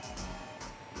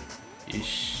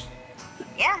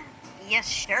 Yeah, you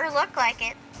sure look like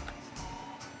it.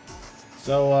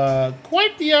 So,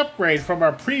 quite the upgrade from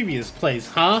our previous place,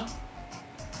 huh?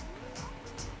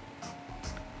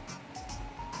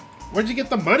 Where'd you get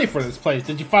the money for this place?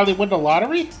 Did you finally win the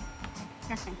lottery?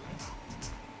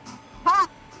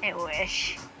 I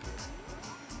wish.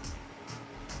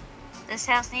 This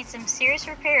house needs some serious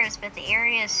repairs, but the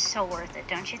area is so worth it,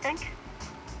 don't you think?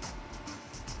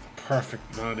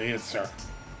 Perfect non-answer.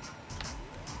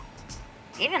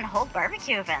 Even hold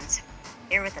barbecue events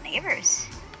here with the neighbors.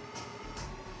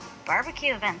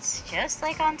 Barbecue events, just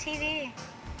like on TV.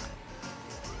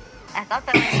 I thought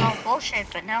that was all bullshit,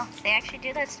 but no, they actually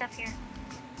do that stuff here.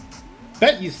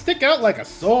 Bet you stick out like a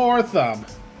sore thumb.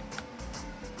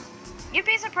 You'd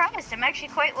be surprised, I'm actually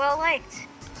quite well liked.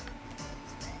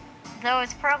 Though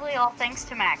it's probably all thanks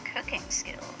to my cooking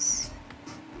skills.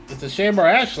 It's a shame our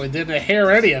Ashley didn't hear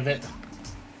any of it.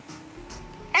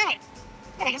 Hey!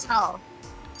 Asshole!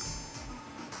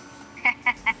 The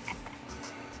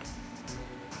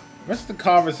rest of the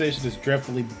conversation is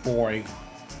dreadfully boring.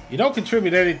 You don't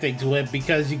contribute anything to it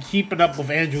because you're keeping up with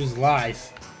Andrew's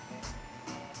lies.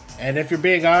 And if you're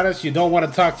being honest, you don't want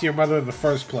to talk to your mother in the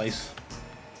first place.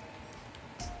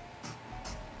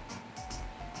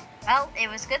 Well, it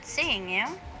was good seeing you.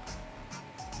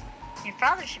 Your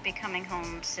father should be coming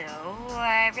home, so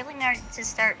I really need to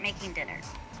start making dinner.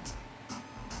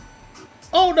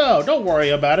 Oh no, don't worry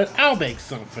about it. I'll make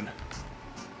something.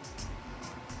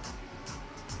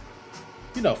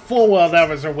 You know full well that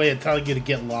was her way of telling you to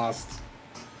get lost.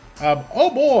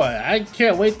 Oh boy, I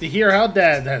can't wait to hear how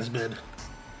Dad has been.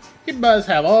 He must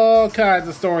have all kinds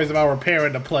of stories about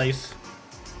repairing the place.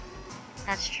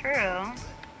 That's true.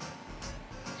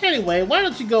 Anyway, why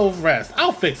don't you go rest?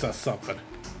 I'll fix us something.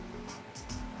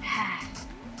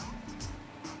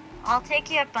 I'll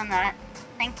take you up on that.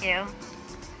 Thank you.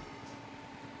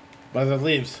 Mother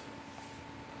leaves.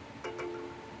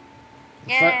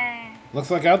 Yay!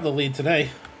 Looks like I'm the lead today.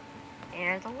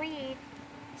 You're the lead.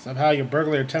 Somehow your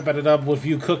burglar tempted it up with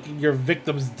you cooking your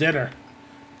victim's dinner.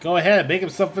 Go ahead, make him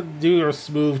something new, or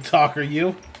smooth talker,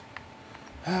 you.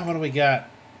 What do we got?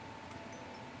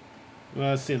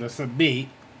 Well, let's see, there's some meat.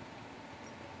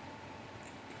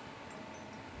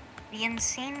 The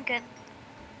insane good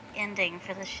ending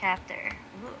for this chapter.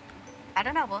 Ooh. I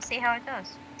don't know, we'll see how it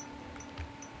goes.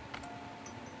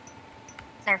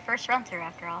 It's our first run through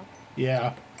after all.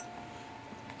 Yeah.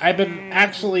 I've been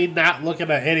actually not looking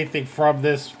at anything from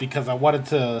this because I wanted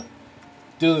to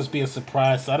do this be a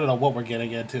surprise, so I don't know what we're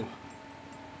getting into.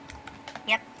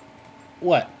 Yep.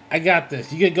 What? I got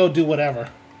this. You can go do whatever.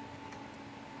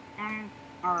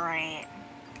 Alright.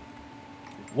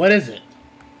 What is it?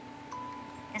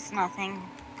 It's nothing.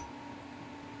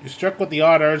 You're struck with the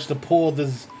odd urge to pull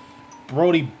this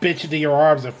Brody bitch into your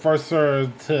arms and force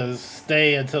her to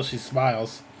stay until she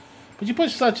smiles. But you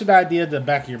push such an idea in the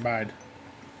back of your mind,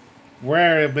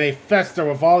 where it may fester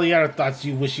with all the other thoughts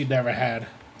you wish you never had.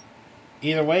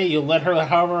 Either way, you'll let her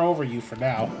hover over you for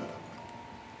now.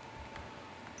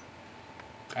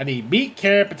 I need meat,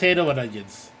 carrot, potato, and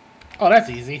onions. Oh, that's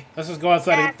easy. Let's just go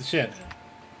outside and eat the shit.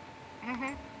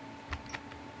 Mm-hmm.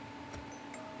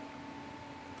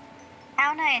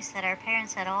 How nice that our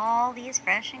parents had all these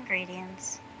fresh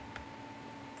ingredients.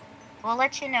 We'll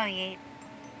let you know, Yeet.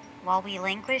 While we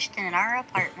languished in our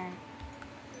apartment.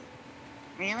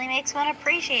 Really makes one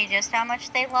appreciate just how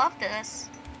much they loved us.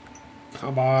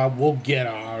 Come on, we'll get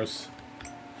ours.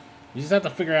 We just have to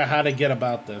figure out how to get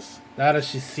about this. Now that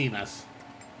she's seen us.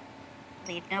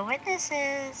 Leave no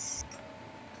witnesses.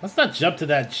 Let's not jump to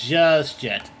that just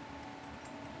yet.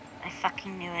 I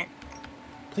fucking knew it.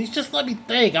 Please just let me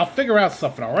think. I'll figure out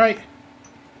something, alright?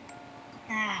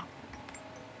 Ah.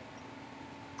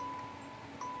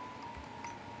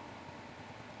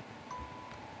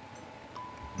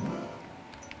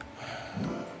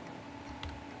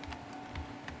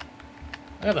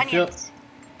 I have a feel. Onions.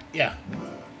 Yeah.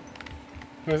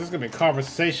 There's gonna be a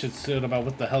conversation soon about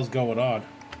what the hell's going on.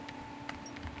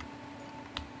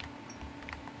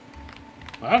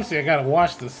 Well, obviously, I gotta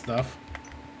watch this stuff.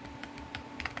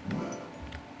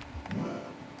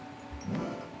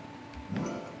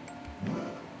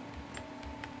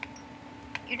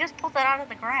 You just pulled that out of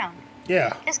the ground.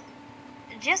 Yeah.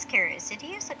 Just curious, did you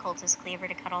use the cultist cleaver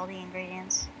to cut all the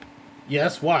ingredients?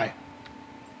 Yes, why?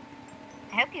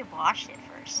 I hope you washed it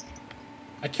first.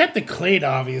 I kept it clean,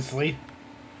 obviously.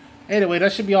 Anyway,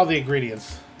 that should be all the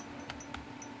ingredients.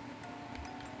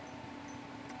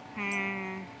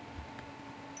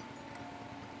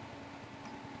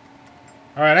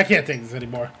 Alright, I can't take this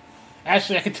anymore.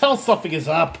 Actually, I can tell something is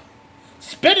up.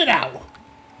 Spit it out!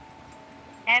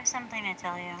 I have something to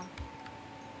tell you.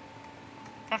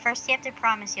 But first you have to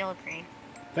promise you'll agree.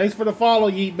 Thanks for the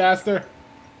follow, Yeet Master.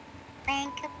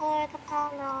 Thank you for the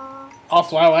follow.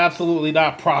 Also, I will absolutely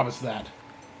not promise that.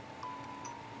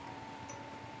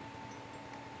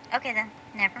 Okay then,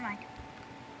 never mind.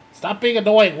 Stop being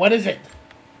annoying. What is it?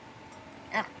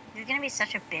 Ugh, you're gonna be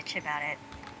such a bitch about it.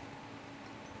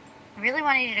 I really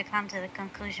wanted you to come to the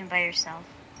conclusion by yourself.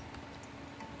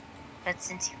 But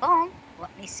since you won't,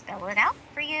 let me spell it out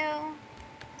for you.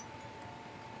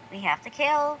 We have to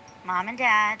kill Mom and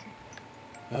Dad.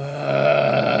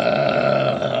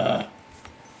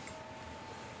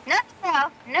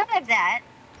 No, none of that.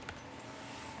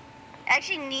 I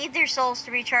actually need their souls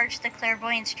to recharge the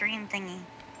clairvoyant stream thingy.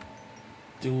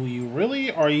 Do you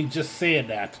really, or are you just saying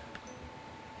that?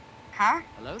 Huh?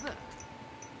 Hello there.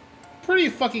 Pretty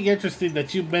fucking interesting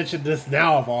that you mentioned this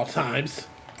now of all times.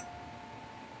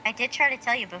 I did try to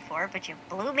tell you before, but you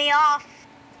blew me off.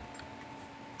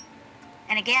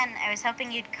 And again, I was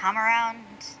hoping you'd come around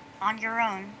on your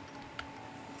own.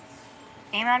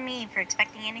 Shame on me for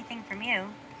expecting anything from you.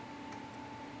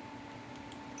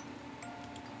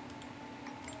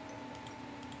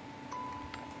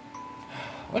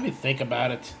 Let me think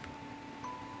about it.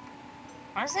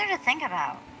 What is there to think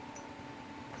about?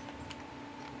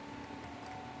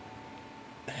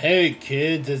 Hey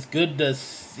kids, it's good to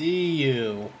see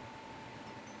you,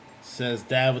 says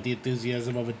Dad with the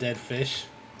enthusiasm of a dead fish.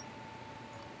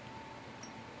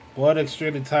 What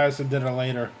extremely tiresome dinner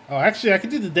later. Oh, actually, I can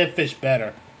do the dead fish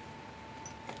better.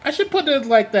 I should put it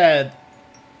like that,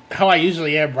 how I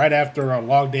usually am right after a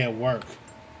long day at work.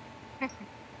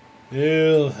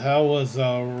 Ew, that was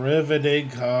a riveting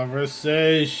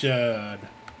conversation.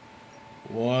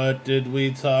 What did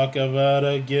we talk about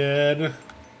again?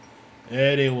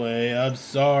 Anyway, I'm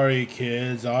sorry,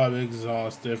 kids. I'm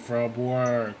exhausted from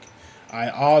work. I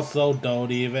also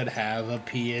don't even have a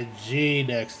P&G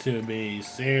next to me.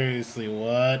 Seriously,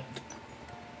 what?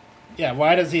 Yeah,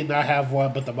 why does he not have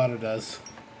one but the mother does?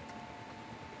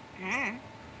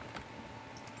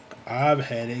 I'm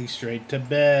heading straight to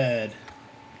bed.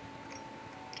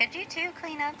 Could you two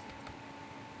clean up?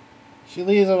 She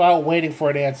leaves without waiting for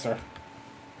an answer.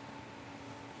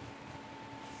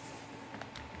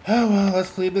 Oh well,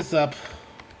 let's clean this up.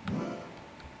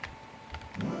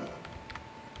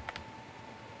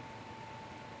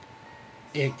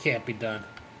 It can't be done.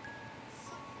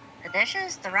 The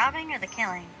dishes, the robbing, or the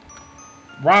killing?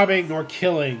 Robbing nor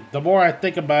killing. The more I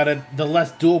think about it, the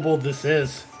less doable this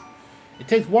is. It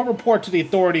takes one report to the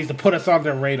authorities to put us on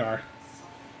their radar.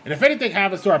 And if anything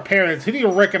happens to our parents, who do you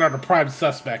reckon are the prime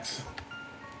suspects?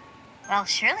 Well,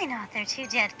 surely not. They're two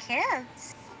dead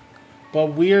kids.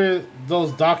 But we're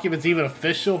those documents even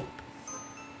official?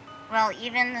 Well,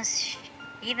 even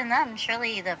them,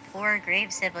 surely the poor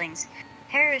grave siblings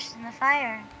perished in the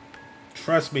fire.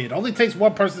 Trust me, it only takes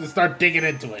one person to start digging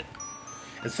into it.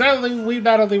 And sadly, we've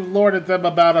not only lorded them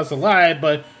about us alive,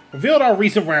 but revealed our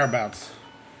recent whereabouts.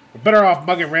 We're better off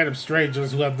mugging random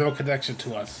strangers who have no connection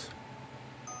to us.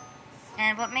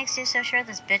 And what makes you so sure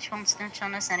this bitch won't snitch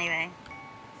on us anyway?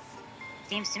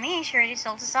 Seems to me she already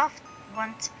sold us off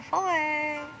once before.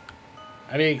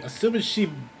 I mean, assuming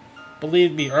she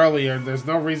believed me earlier, there's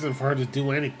no reason for her to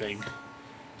do anything.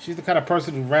 She's the kind of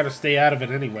person who'd rather stay out of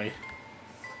it anyway.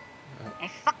 I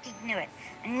fucking knew it.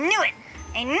 I knew it.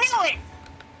 I knew it.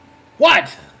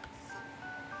 What?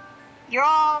 You're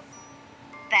all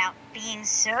about being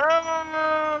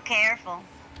so careful.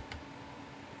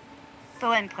 But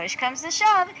when push comes to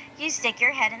shove, you stick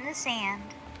your head in the sand.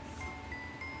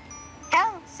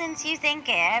 Hell, since you think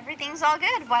everything's all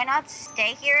good, why not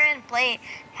stay here and play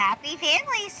Happy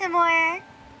Family some more?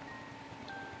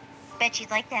 Bet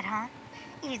you'd like that, huh?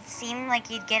 You'd seem like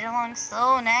you'd get along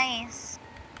so nice.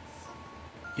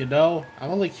 You know,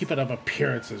 I'm only keeping up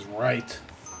appearances, right?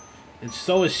 And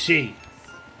so is she.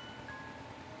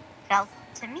 Felt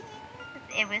to me,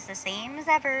 it was the same as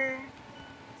ever.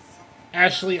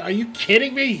 Ashley, are you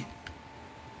kidding me?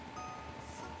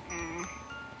 Mm.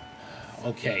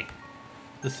 Okay.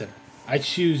 Listen, I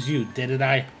choose you, didn't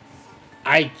I?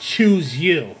 I choose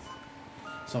you.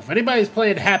 So if anybody's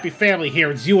playing Happy Family here,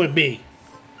 it's you and me.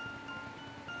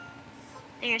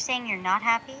 So you're saying you're not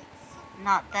happy?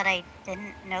 Not that I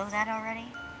didn't know that already?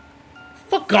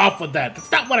 Fuck off with that.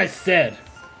 That's not what I said.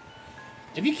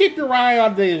 If you keep your eye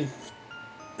on the...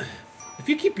 If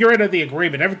you keep your end of the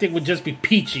agreement, everything would just be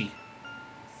peachy.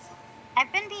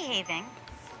 I've been behaving.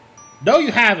 No,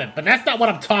 you haven't, but that's not what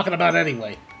I'm talking about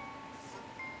anyway.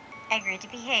 I agreed to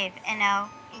behave, and now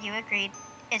you agreed.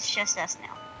 It's just us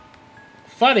now.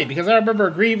 Funny, because I remember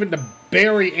agreeing to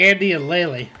bury Andy and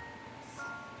Laylee.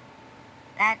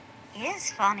 That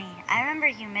is funny. I remember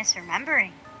you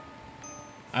misremembering.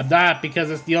 I'm not,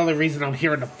 because it's the only reason I'm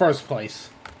here in the first place.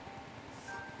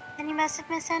 Then you must have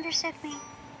misunderstood me.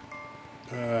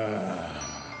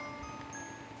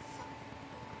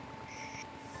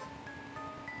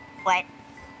 What?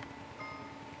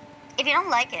 If you don't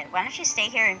like it, why don't you stay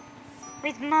here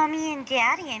with Mommy and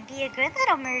Daddy and be a good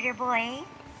little murder boy?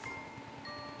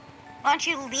 Why don't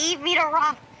you leave me to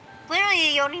rot?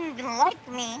 Clearly you don't even like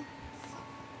me.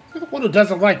 You're the one who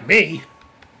doesn't like me.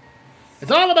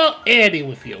 It's all about Andy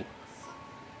with you.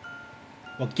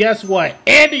 Well, guess what?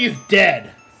 Andy is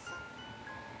dead.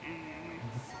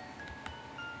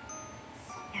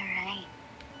 You're right.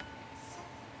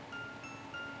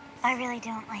 I really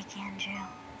don't like Andrew.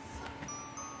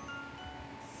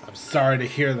 I'm sorry to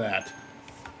hear that.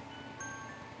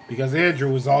 Because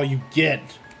Andrew is all you get.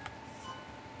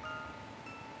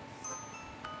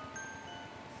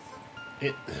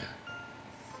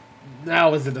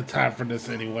 Now isn't the time for this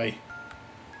anyway.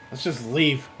 Let's just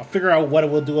leave. I'll figure out what it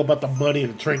will do about the money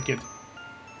and the trinket.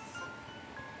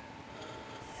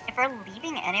 If we're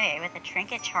leaving anyway with a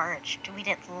trinket charged, we'd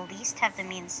at least have the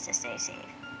means to stay safe.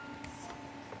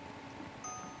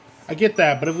 I get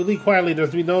that, but if we leave quietly,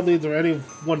 there's no need for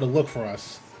anyone to look for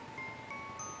us.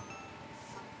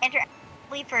 Andrew,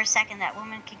 believe for a second that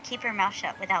woman could keep her mouth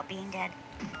shut without being dead.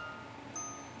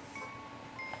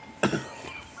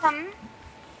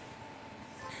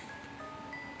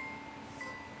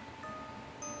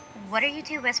 What are you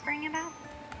two whispering about?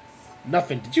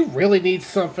 Nothing. Did you really need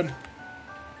something?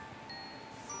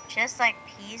 Just like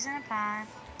peas in a pod.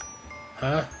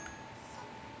 Huh?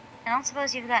 I don't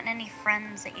suppose you've gotten any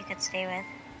friends that you could stay with.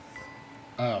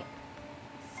 Oh.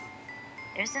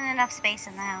 There isn't enough space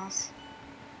in the house.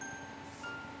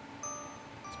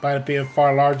 Despite it being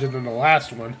far larger than the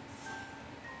last one.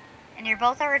 And you're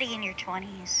both already in your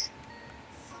 20s.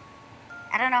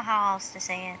 I don't know how else to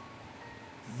say it.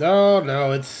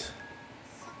 No, it's...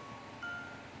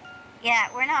 Yeah,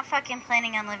 we're not fucking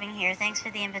planning on living here. Thanks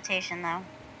for the invitation, though.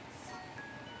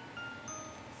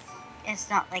 It's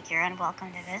not like you're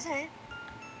unwelcome to visit.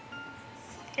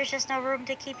 There's just no room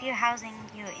to keep you housing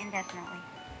you indefinitely.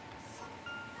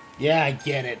 Yeah, I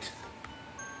get it.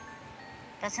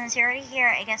 But since you're already here,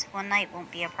 I guess one night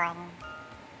won't be a problem.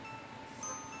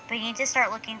 But you need to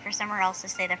start looking for somewhere else to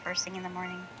stay the first thing in the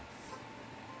morning.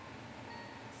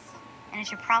 And it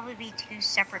should probably be 2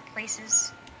 separate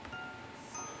places.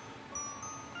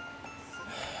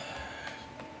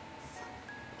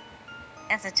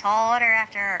 That's a tall order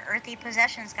after our earthy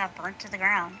possessions got burnt to the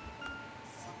ground.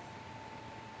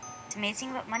 It's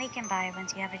amazing what money can buy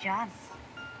once you have a job.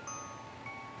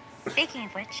 Speaking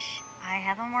of which, I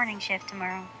have a morning shift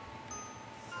tomorrow.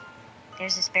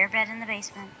 There's a spare bed in the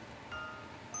basement.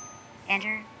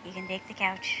 Andrew, you can take the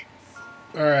couch.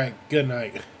 Alright, good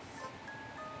night.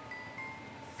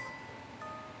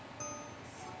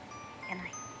 Good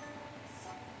night.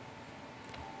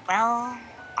 Well,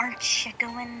 aren't you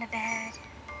going to bed?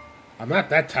 I'm not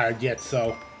that tired yet,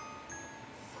 so...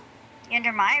 You're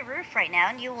under my roof right now,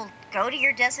 and you will go to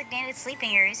your designated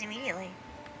sleeping areas immediately.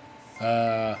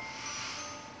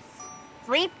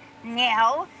 Sleep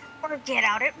now, or get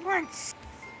out at once.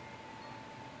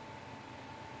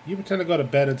 You pretend to go to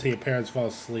bed until your parents fall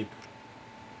asleep.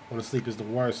 When sleep is the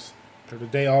worst. During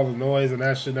the day, all the noise and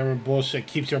actually never bullshit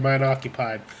keeps your mind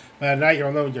occupied. But at night, you're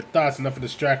alone with your thoughts, enough to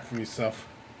distract from yourself.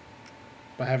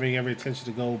 By having every attention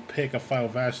to go pick a file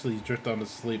of Ashley, you drift on to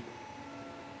sleep.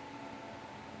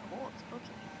 Oh,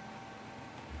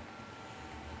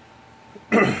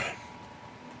 spooky.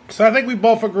 So I think we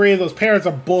both agree those parents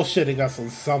are bullshitting us on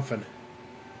something.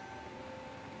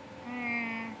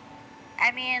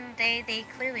 I mean, they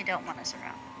clearly don't want us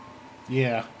around.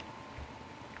 Yeah.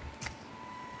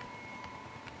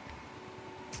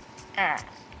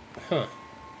 Huh.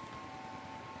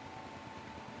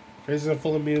 Faces are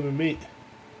full of human meat.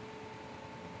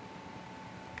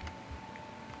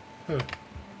 Huh.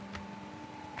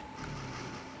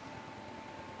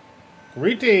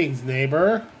 Greetings,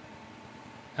 neighbor.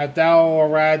 Hast thou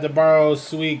arrived to borrow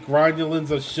sweet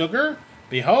granulins of sugar?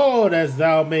 Behold, as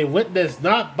thou may witness,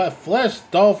 not but flesh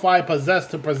doth I possess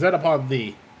to present upon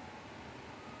thee.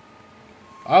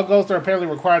 All ghosts are apparently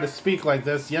required to speak like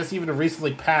this, yes, even the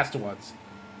recently passed ones.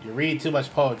 You read too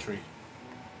much poetry.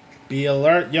 Be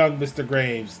alert, young Mr.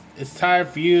 Graves. It's time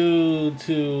for you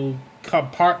to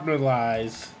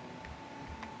compartmentalize.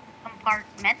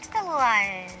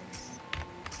 Compartmentalize.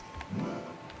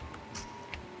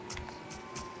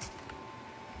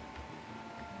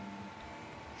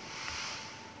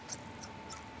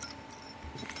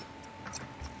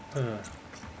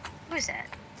 Who is that?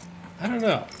 I don't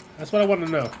know. That's what I want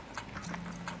to know.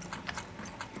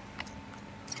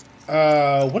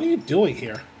 What are you doing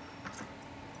here?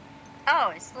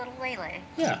 Oh, it's little Lele.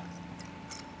 Yeah.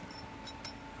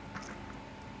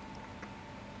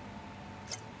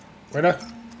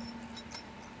 Rynna?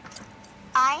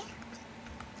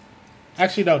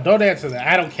 Actually, no. Don't answer that.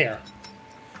 I don't care.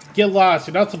 Get lost.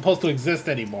 You're not supposed to exist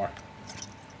anymore.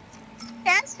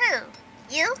 That's who?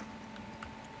 You?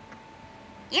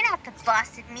 You're not the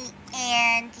boss of me,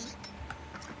 Andy.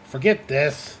 Forget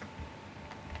this.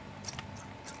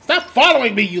 Stop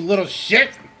following me, you little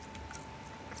shit!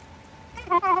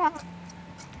 Well,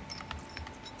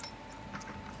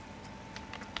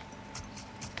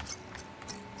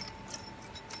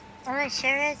 it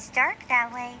sure is dark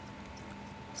that way.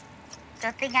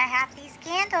 Good thing I have these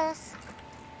candles.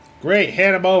 Great,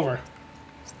 hand him over.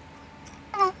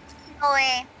 Oh, no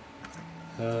way.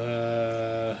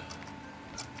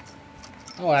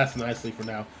 I'll ask nicely for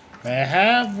now. May I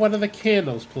have one of the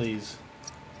candles, please?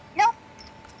 Nope.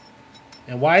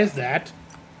 And why is that?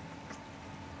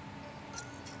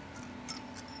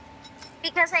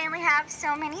 Because I only have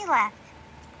so many left.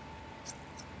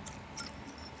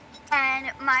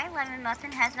 And my lemon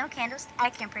muffin has no candles.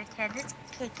 I can't pretend it's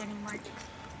cake anymore.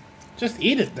 Just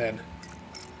eat it then.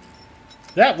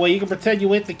 That way you can pretend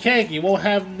you ate the cake and you won't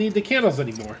need the candles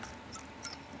anymore.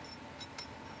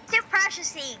 Too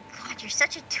preciously. God, you're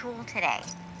such a tool today.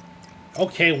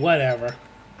 Okay, whatever.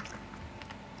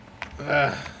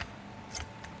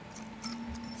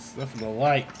 Stuff in the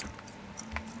light.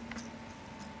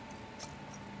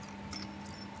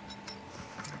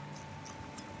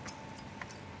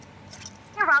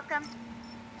 You're welcome.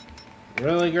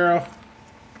 Really, girl?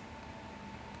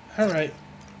 Alright.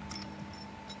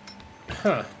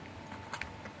 Huh.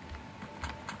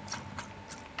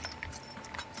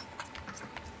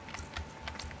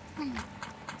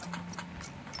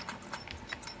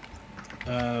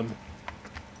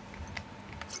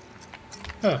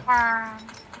 Huh.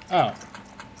 Oh.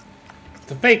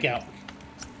 It's a fake out.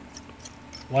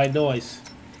 White noise.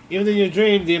 Even in your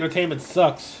dream, the entertainment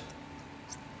sucks.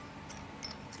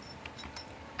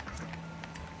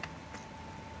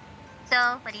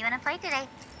 So, what do you want to play today?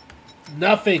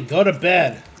 Nothing. Go to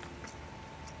bed.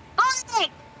 Oh,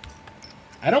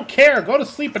 I don't care. Go to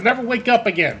sleep and never wake up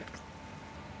again.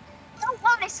 I don't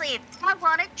want to sleep. I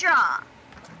want to draw.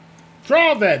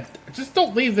 Draw then. Just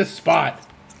don't leave this spot.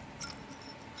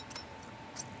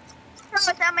 Draw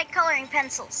without my coloring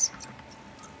pencils.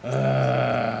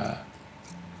 Uh.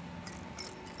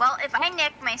 Well, if I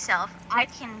nick myself, I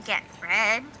can get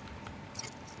red.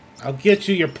 I'll get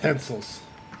you your pencils.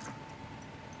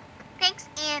 Thanks,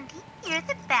 Andy. You're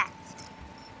the best.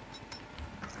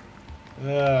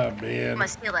 Oh, man. I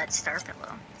must steal that star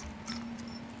pillow.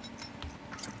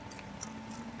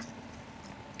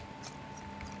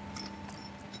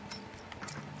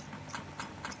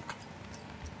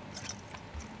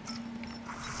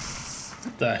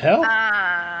 What the hell?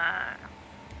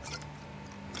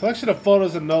 Collection of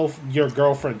photos and notes your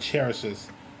girlfriend cherishes.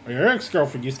 Or your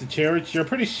ex-girlfriend used to cherish. You're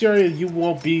pretty sure you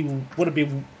wouldn't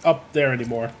be up there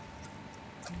anymore.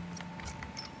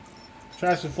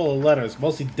 Trash is full of letters,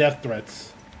 mostly death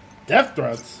threats. Death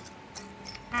threats?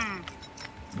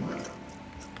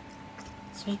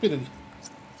 It's supposed to be the...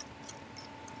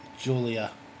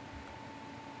 Julia.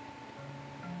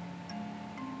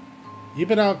 You've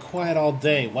been out quiet all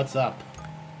day. What's up?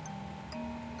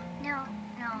 No,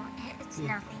 it's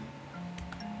nothing.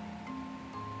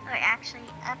 Oh, actually,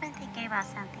 I've been thinking about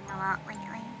something a lot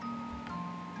lately.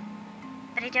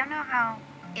 But I don't know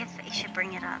if I should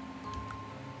bring it up.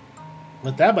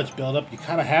 With that much buildup, you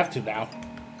kind of have to now.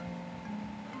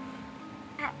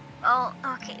 Oh,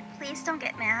 okay, please don't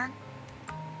get mad.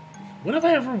 When have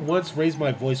I ever once raised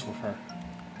my voice with her?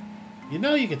 You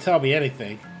know you can tell me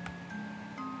anything.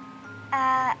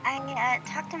 I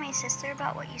talked to my sister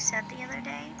about what you said the other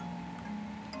day.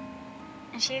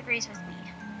 And she agrees with me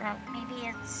that maybe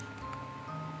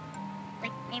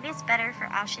it's better for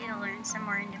Ashley to learn some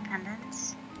more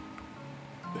independence.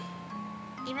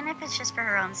 Even if it's just for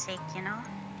her own sake, you know?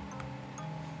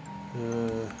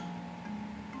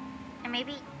 And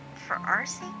maybe for our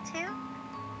sake, too?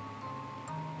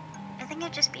 I think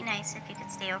it'd just be nice if you could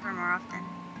stay over more often.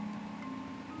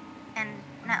 And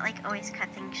not, like, always cut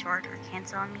things short or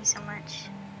cancel on me so much.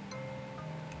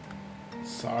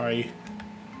 Sorry.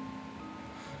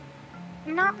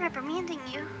 I'm not reprimanding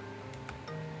you.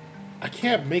 I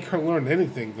can't make her learn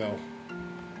anything, though.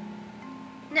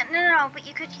 No, but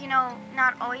you could,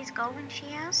 not always go when she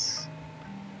asks.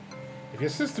 If your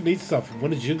sister needs something,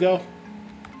 wouldn't you go?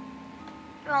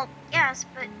 Well, yes,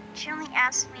 but she only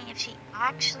asks me if she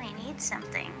actually needs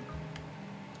something.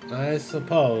 I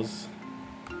suppose.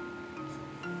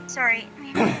 Sorry,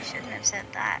 maybe I shouldn't have said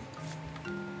that.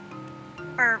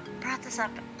 Or brought this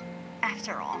up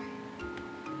after all.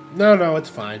 No, it's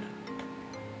fine.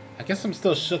 I guess I'm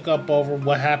still shook up over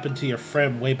what happened to your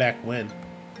friend way back when.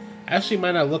 Ashley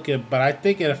might not look it, but I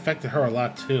think it affected her a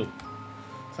lot too.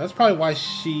 So that's probably why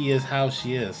she is how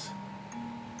she is.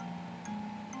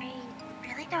 I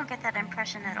really don't get that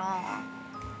impression at all.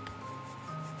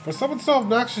 For someone so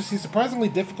obnoxious, she's surprisingly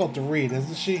difficult to read,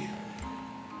 isn't she?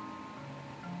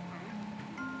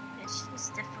 It's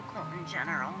just difficult in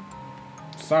general.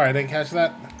 Sorry, I didn't catch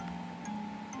that.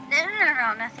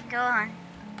 No, nothing, go on.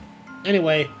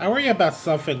 Anyway, I worry about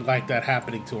something like that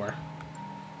happening to her.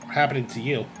 Or happening to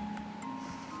you.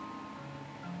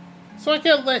 So I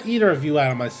can't let either of you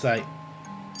out of my sight.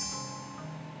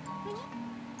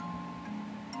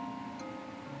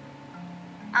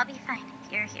 I'll be fine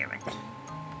if you're here with me.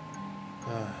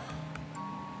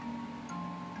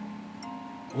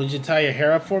 Would you tie your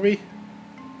hair up for me?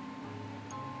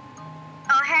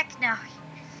 Oh, heck no.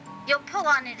 You'll pull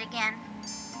on it again.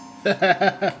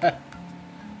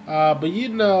 But you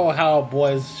know how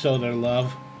boys show their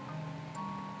love.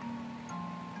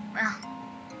 Well,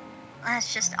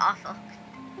 that's just awful.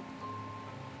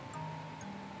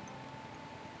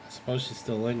 I suppose she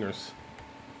still lingers.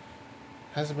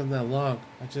 Hasn't been that long.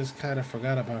 I just kind of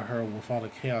forgot about her with all the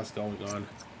chaos going on.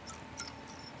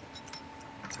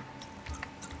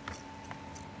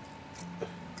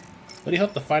 What do you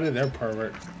hope to find in their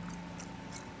pervert?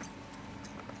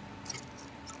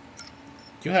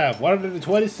 You have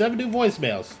 127 new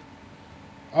voicemails.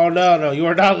 Oh no, you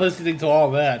are not listening to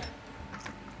all that.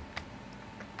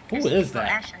 Who is that?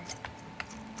 Ashley.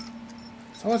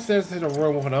 Someone stares in a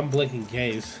room with an unblinking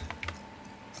gaze.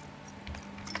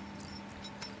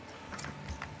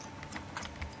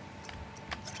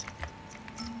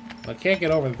 I can't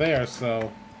get over there,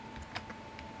 so...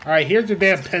 Alright, here's your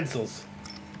damn pencils.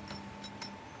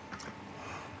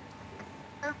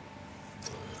 Oh.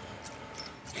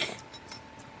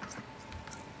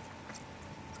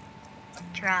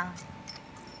 Draw.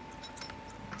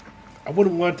 I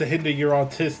wouldn't want to hinder your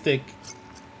artistic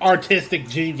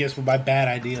genius with my bad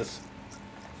ideas.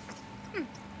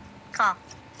 Call.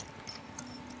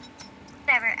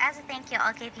 Whatever, as a thank you,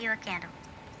 I'll give you a candle.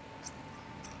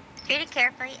 Treat it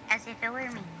carefully as if it were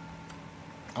me.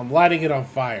 I'm lighting it on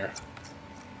fire.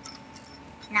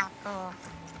 Not cool.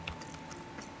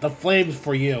 The flame's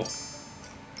for you.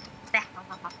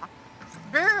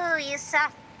 Boo, you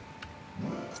suck.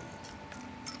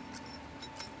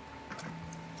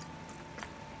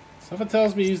 Someone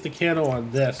tells me to use the candle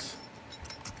on this.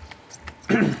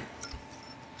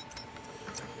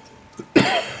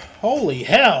 Holy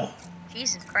hell!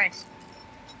 Jesus Christ.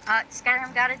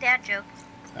 Skyrim got a dad joke.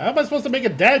 How am I supposed to make a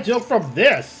dad joke from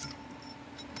this?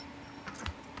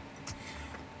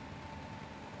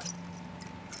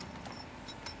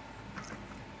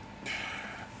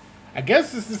 I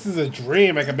guess this is a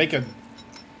dream. I can make a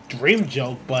dream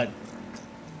joke, but...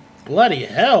 Bloody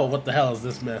hell, what the hell is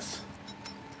this mess?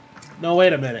 No,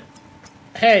 wait a minute.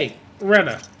 Hey,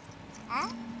 Rynna.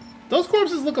 Huh? Those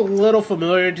corpses look a little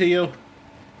familiar to you.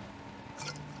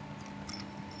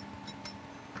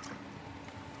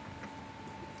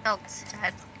 Oh,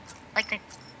 like the...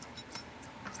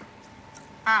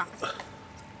 Oh.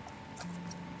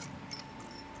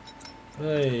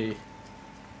 Hey.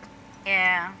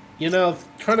 Yeah. You know,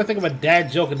 trying to think of a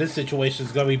dad joke in this situation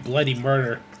is gonna be bloody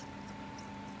murder.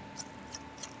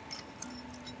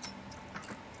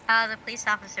 The police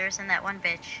officers and that one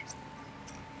bitch.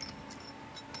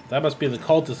 That must be the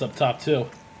cultist up top, too.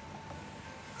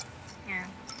 Yeah.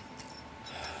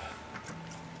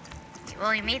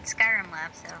 Well, you made Skyrim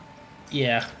Lab, so.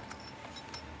 Yeah.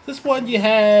 This one you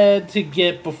had to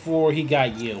get before he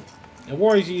got you. It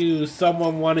warns you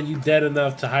someone wanted you dead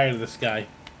enough to hire this guy.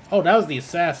 Oh, that was the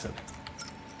assassin.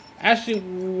 Ashley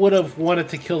would have wanted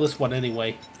to kill this one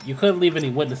anyway. You couldn't leave any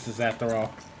witnesses after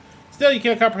all. Still, you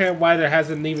can't comprehend why there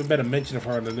hasn't even been a mention of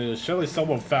her in the news. Surely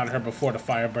someone found her before the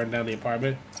fire burned down the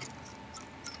apartment.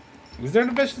 Is there an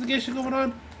investigation going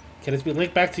on? Can this be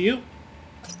linked back to you?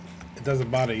 It doesn't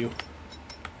bother you.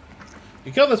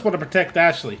 You killed this one to protect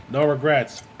Ashley. No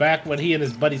regrets. Back when he and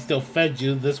his buddy still fed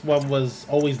you, this one was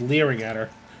always leering at her.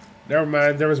 Never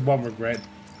mind, there was one regret.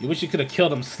 You wish you could have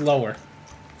killed him slower.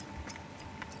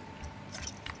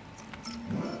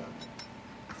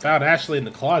 Found Ashley in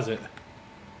the closet.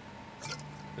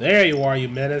 There you are, you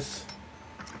menace.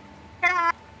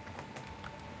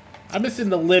 I'm missing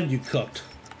the limb you cooked.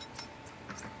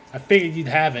 I figured you'd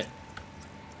have it.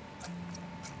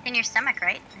 In your stomach,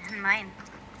 right? And mine.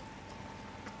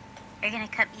 Are you gonna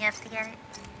cut me up to get it?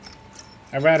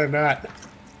 I'd rather not.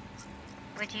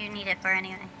 What do you need it for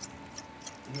anyway?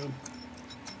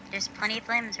 There's plenty of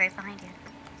limbs right behind you.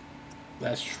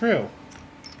 That's true.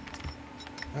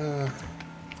 Well,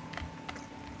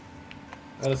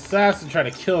 the assassin tried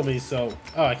to kill me, so...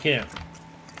 Oh, I can't.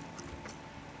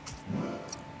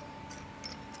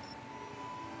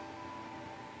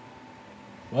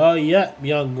 Well, yeah,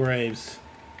 young Graves.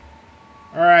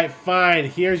 Alright, fine.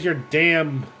 Here's your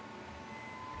damn...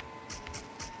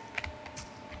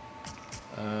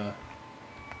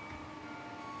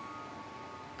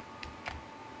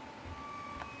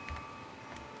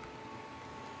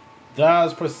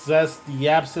 does possess the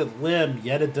absent limb,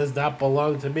 yet it does not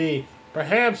belong to me.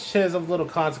 Perhaps it is of little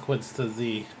consequence to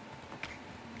thee.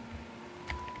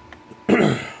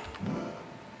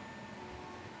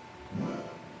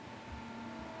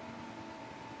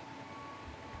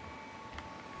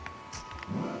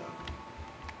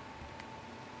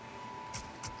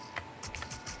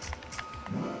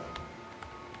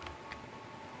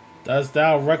 Dost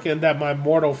thou reckon that my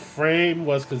mortal frame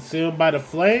was consumed by the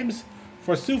flames?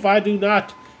 Forsooth, I do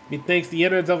not. Methinks the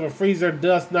innards of a freezer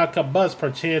does not combust,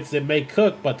 perchance it may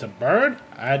cook, but to burn?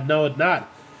 I know it not.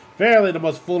 Verily, the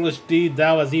most foolish deed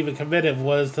thou hast even committed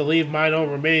was to leave mine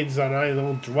own remains on thine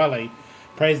own dwelling.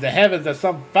 Praise the heavens that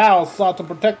some fowls sought to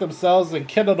protect themselves and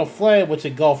kindle the flame which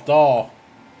engulfed all.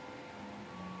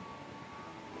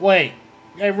 Wait,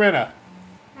 hey Rynna.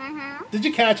 Did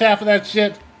you catch half of that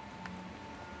shit?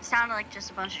 Sounded like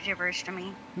just a bunch of gibberish to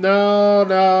me.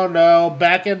 No.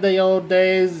 Back in the old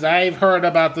days, I've heard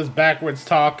about this backwards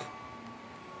talk.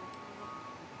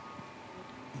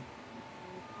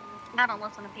 I don't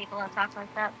listen to people that talk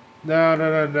like that.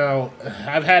 No.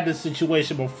 I've had this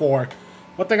situation before.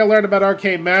 One thing I learned about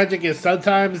arcane magic is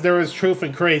sometimes there is truth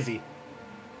in crazy.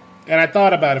 And I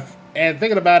thought about it, and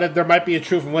thinking about it, there might be a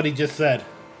truth in what he just said.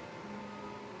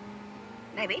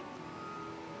 Maybe.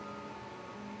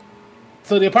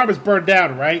 So the apartment's burned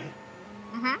down, right?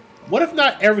 Mm-hmm. What if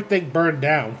not everything burned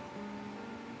down?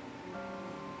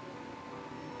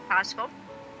 Possible.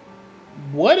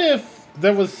 What if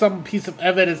there was some piece of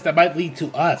evidence that might lead to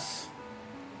us?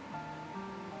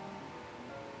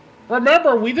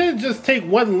 Remember, we didn't just take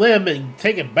one limb and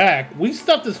take it back. We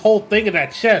stuffed this whole thing in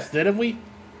that chest, didn't we?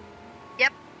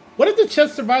 Yep. What if the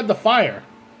chest survived the fire?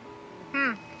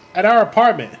 Hmm. At our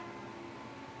apartment?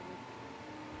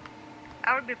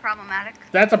 That would be problematic.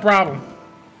 That's a problem.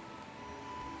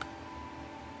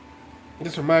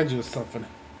 This reminds you of something.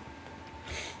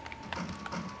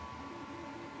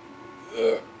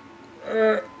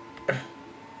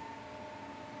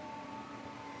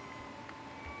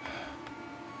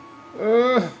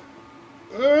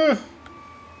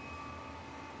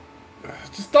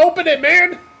 Just open it,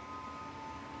 man!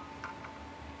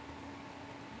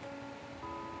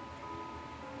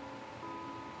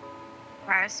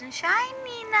 Rise and shine,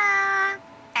 Nina.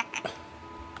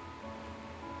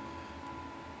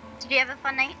 Did you have a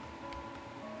fun night?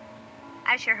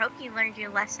 I sure hope you learned your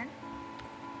lesson.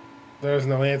 There's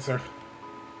no answer.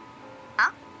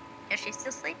 Huh? Is she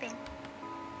still sleeping?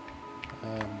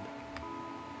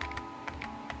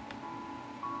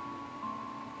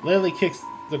 Lily kicks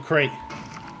the crate.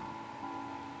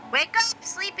 Wake up,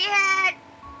 sleepyhead!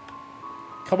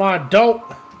 Come on, don't!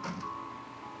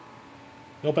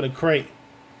 Open the crate.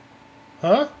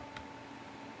 Huh?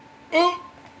 Oh!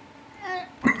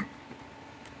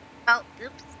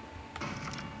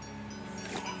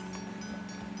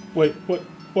 Wait,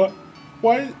 what?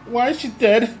 Why is she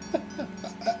dead?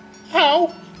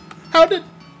 How? How did?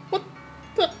 What?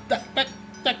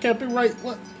 That can't be right.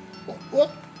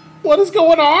 What is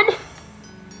going on?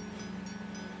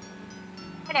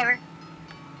 Whatever.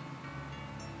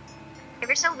 If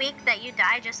you're so weak that you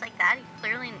die just like that,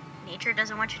 clearly nature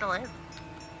doesn't want you to live.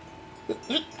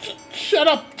 Shut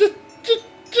up!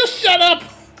 Just shut up!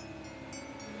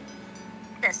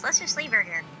 Let's just leave her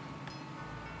here.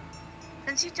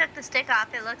 Since you took the stick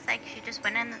off, it looks like she just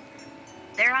went in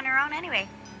there on her own anyway.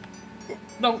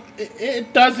 No,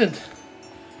 it doesn't.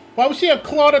 Why would she have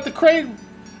clawed at the crane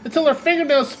until her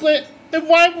fingernails split? And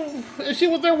why if she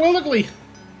was there willingly?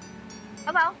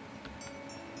 Oh well.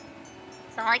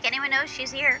 It's not like anyone knows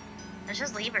she's here. Let's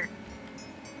just leave her.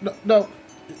 No.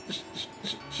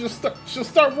 She'll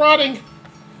start rotting,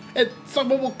 and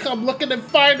someone will come looking and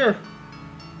find her.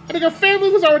 I mean, her family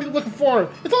was already looking for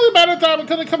her. It's only a matter of time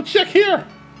until they come check here.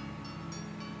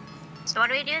 So what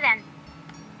do we do then?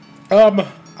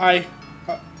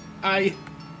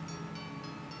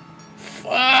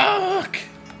 Fuck.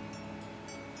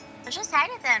 Let's just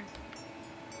hide it then.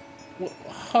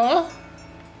 Huh?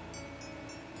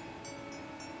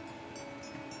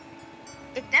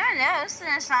 If no one knows,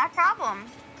 then it's not a problem.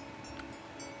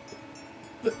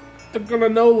 They're gonna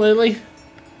know, Lily.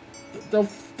 They'll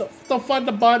find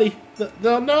the body.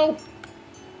 They'll know.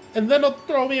 And then they'll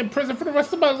throw me in prison for the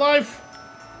rest of my life.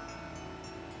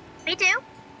 Me too.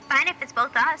 Fine if it's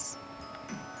both us.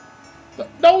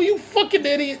 No, you fucking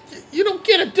idiot. You don't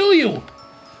get it, do you?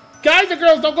 Guys and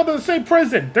girls don't go to the same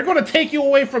prison. They're gonna take you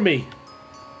away from me.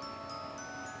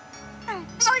 How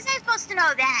was I supposed to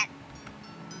know that?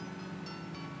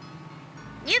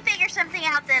 You figure something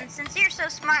out then, since you're so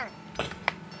smart.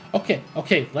 Okay,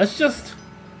 let's just,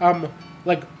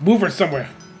 like, move her somewhere.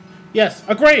 Yes,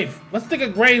 a grave. Let's dig a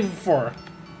grave for her.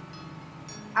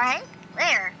 Alright,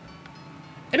 where?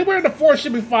 Anywhere in the forest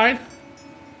should be fine.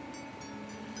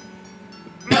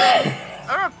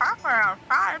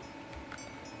 Outside.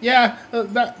 Yeah,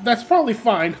 that's probably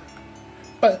fine.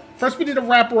 But first we need to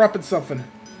wrap her up in something.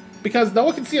 Because no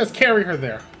one can see us carry her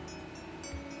there.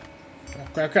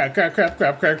 Crap.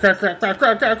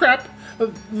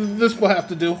 This will have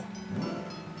to do.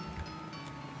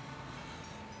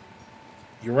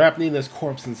 You wrap Nina's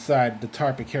corpse inside the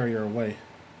tarp and carry her away.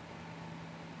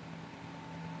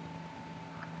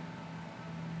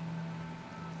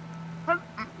 I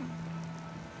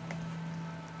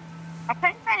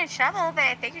couldn't find a shovel, but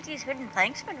I figured these wooden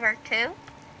planks would work too.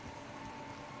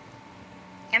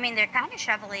 I mean, they're kind of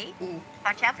shovelly.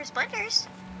 Watch out for splinters.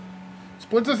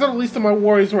 Splinters are the least of my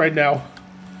worries right now.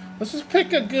 Let's just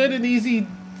pick a good and easy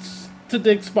to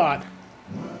dig spot.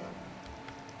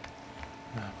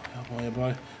 Oh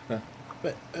boy.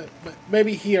 But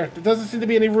maybe here. There doesn't seem to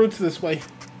be any roots this way.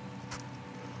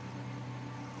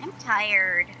 I'm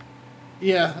tired.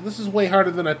 Yeah, this is way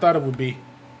harder than I thought it would be.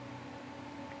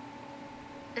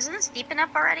 Isn't this deep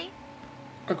enough already?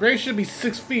 A grave should be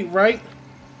 6 feet, right?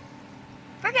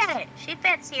 Forget it. She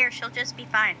fits here. She'll just be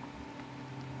fine.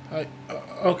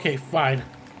 Okay, fine.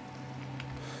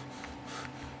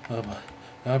 You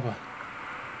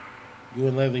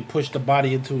and Leslie pushed the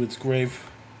body into its grave.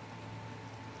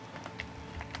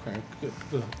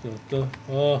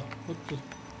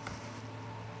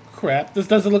 Crap, this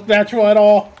doesn't look natural at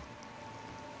all.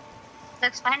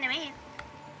 Looks fine to me.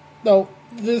 No,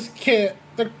 there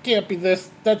can't be this.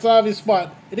 That's an obvious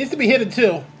spot. It needs to be hidden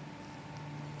too.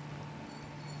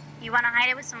 You want to hide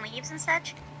it with some leaves and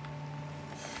such?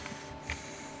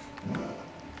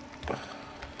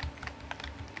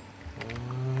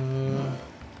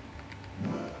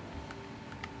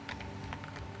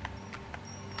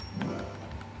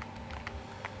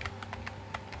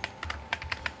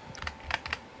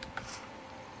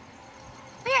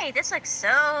 Yay, this looks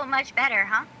so much better,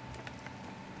 huh?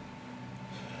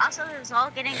 Also, this is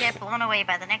all gonna get blown away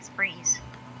by the next breeze.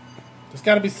 There's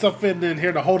gotta be something in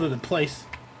here to hold it in place.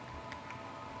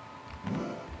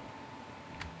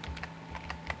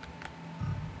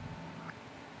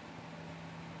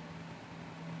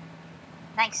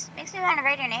 Nice. Makes me want to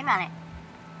write your name on it.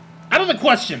 Out of the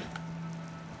question!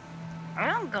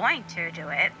 I'm going to do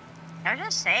it. I was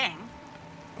just saying.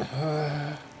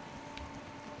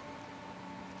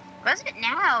 What's it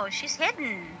now? She's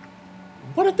hidden.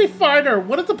 What if they find her?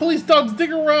 What if the police dogs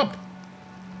dig her up?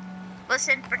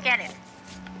 Listen, forget it.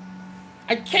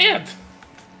 I can't!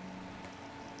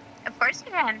 Of course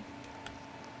you can.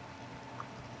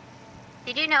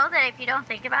 Did you know that if you don't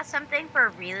think about something for a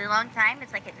really long time,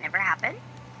 it's like it never happened?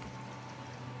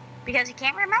 Because you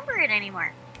can't remember it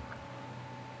anymore.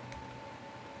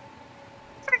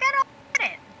 Forget all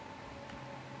about it.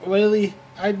 Lily,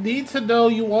 I need to know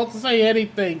you won't say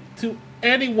anything to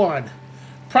anyone.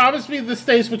 Promise me this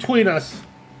stays between us.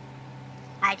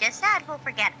 I just said we'll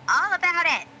forget all about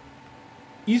it.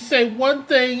 You say one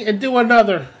thing and do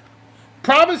another.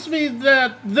 Promise me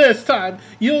that this time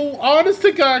you'll, honest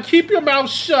to God, keep your mouth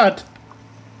shut.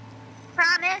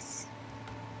 Promise.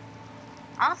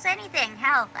 I'll say anything.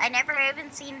 Hell, I never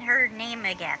even seen her name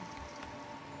again.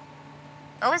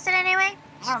 What was it anyway?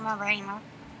 I don't remember anymore.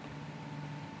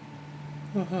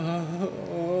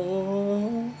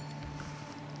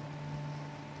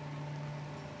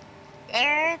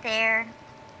 There.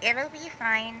 It'll be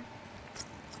fine.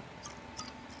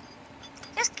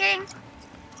 Just kidding.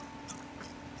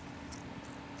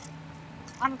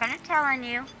 I'm gonna tell on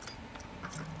you.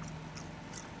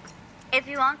 If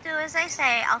you won't do as I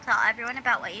say, I'll tell everyone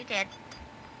about what you did.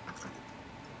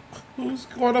 Who's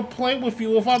gonna play with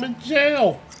you if I'm in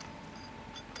jail?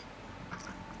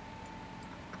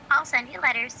 I'll send you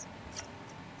letters.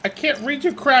 I can't read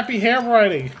your crappy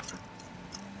handwriting.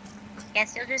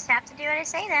 Guess you'll just have to do what I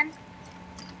say then.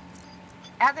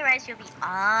 Otherwise, you'll be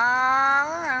all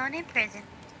alone in prison.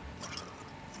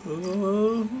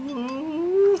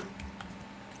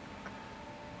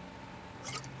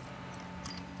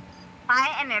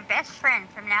 I am your best friend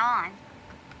from now on.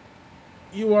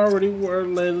 You already were,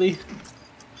 Lily.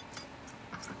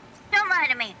 Don't lie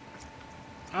to me.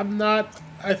 I'm not,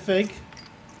 I think.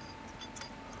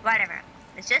 Whatever.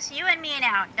 It's just you and me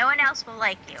now. No one else will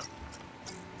like you.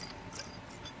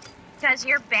 Because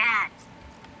you're bad.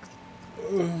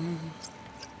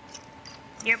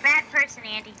 You're a bad person,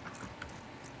 Andy.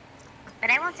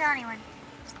 But I won't tell anyone.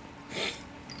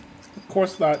 Of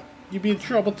course not. You'd be in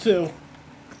trouble too.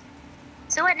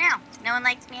 So what now? No one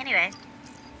likes me anyway.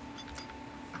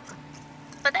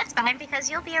 But that's fine because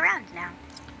you'll be around now.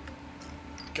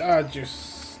 God, you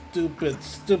stupid,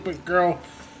 stupid girl.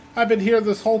 I've been here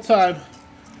this whole time.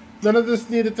 None of this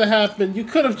needed to happen. You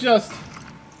could have just...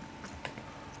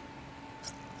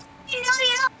 You know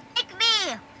you don't like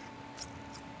me!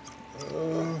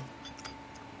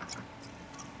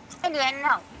 And yeah,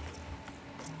 no.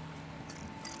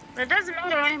 But it doesn't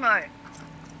matter anymore.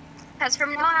 Because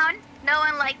from now on, no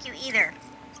one likes you either.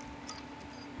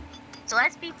 So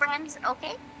let's be friends,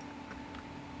 okay?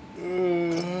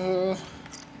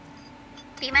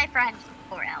 Be my friend,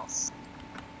 or else.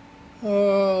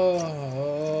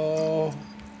 Oh,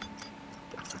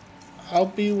 I'll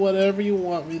be whatever you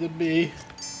want me to be.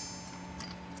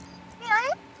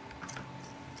 Really?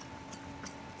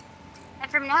 And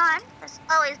from now on, let's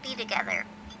always be together.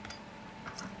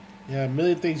 Yeah, a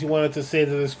million things you wanted to say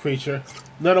to this creature,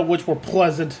 none of which were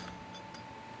pleasant.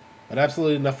 But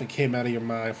absolutely nothing came out of your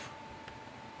mouth.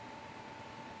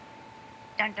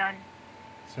 Dun dun.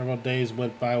 Several days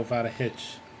went by without a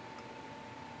hitch.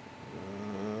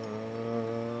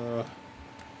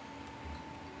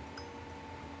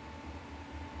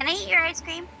 Can I eat your ice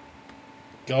cream?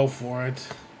 Go for it.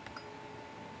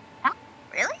 Huh?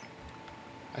 Really?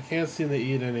 I can't seem to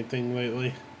eat anything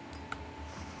lately.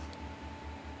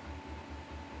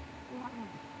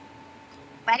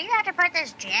 Why do you have to put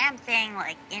this jam thing,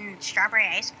 like, in strawberry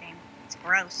ice cream? It's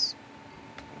gross.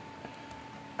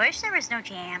 I wish there was no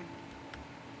jam.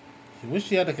 You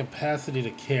wish you had the capacity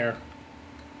to care.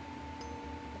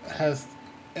 Has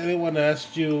anyone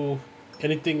asked you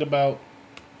anything about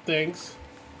things?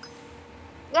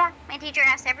 Yeah, my teacher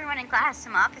asked everyone in class.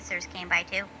 Some officers came by,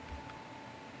 too.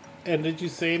 And did you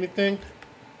say anything?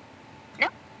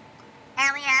 Nope. I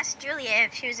only asked Julia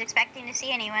if she was expecting to see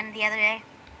anyone the other day.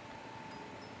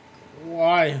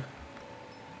 Why?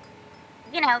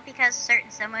 You know, because a certain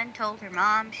someone told her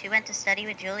mom she went to study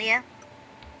with Julia.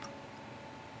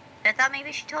 But I thought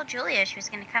maybe she told Julia she was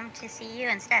going to come to see you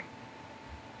instead.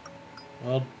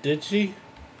 Well, did she?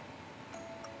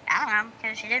 I don't know,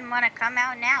 because she didn't want to come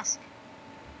out and ask.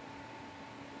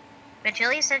 But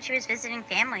Julia said she was visiting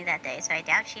family that day, so I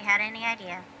doubt she had any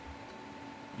idea.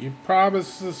 You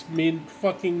promises mean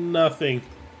fucking nothing.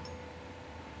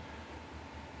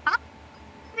 Huh?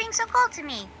 You're being so cold to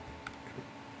me.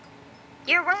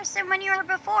 You're worse than when you were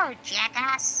before,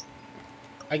 jackass.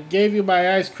 I gave you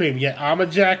my ice cream, yet I'm a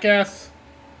jackass?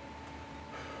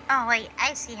 Oh, wait,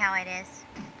 I see how it is.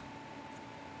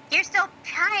 You're still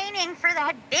pining for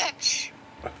that bitch.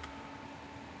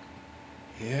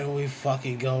 Here we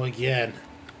fucking go again.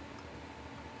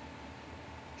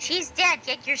 She's dead,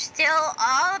 yet you're still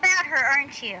all about her,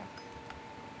 aren't you?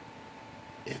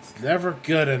 It's never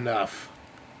good enough.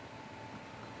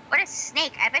 What a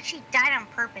snake. I bet she died on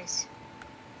purpose.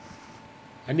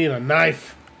 I need a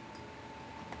knife.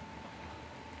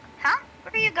 Huh?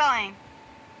 Where are you going?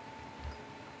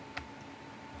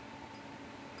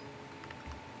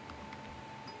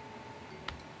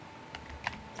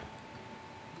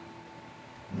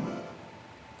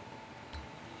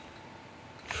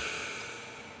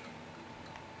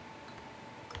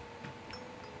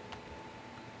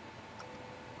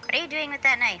 doing with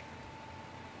that knife?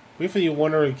 Wait for you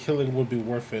wondering killing would be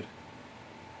worth it.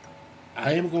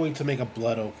 I am going to make a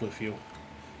blood oath with you.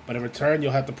 But in return,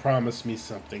 you'll have to promise me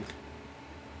something.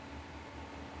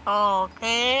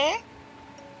 Okay.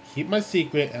 Keep my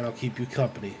secret, and I'll keep you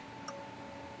company.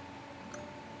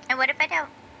 And what if I don't?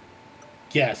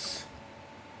 Yes.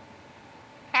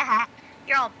 Haha.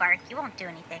 You're all bark. You won't do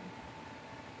anything.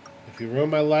 If you ruin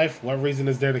my life, what reason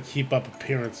is there to keep up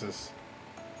appearances?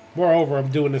 Moreover, I'm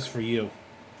doing this for you.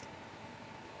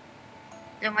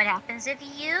 Then what happens if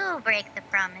you break the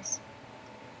promise?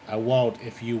 I won't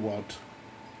if you won't.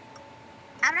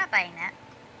 I'm not buying that.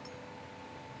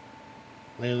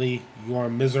 Lately, you are a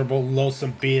miserable,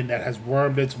 loathsome being that has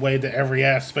wormed its way to every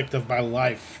aspect of my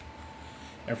life.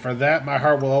 And for that, my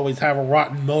heart will always have a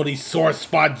rotten, moldy, sore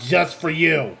spot just for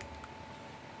you.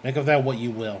 Make of that what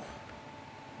you will.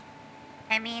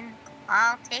 I mean,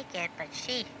 I'll take it, but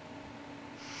she...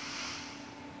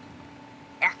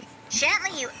 Yeah.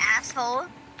 Gently, you asshole.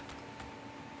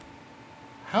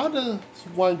 How does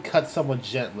one cut someone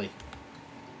gently?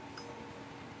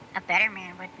 A better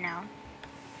man would know.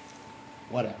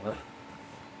 Whatever.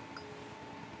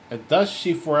 And thus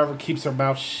she forever keeps her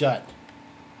mouth shut.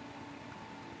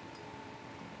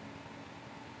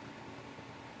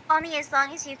 Only as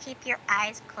long as you keep your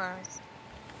eyes closed.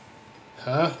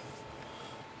 Huh?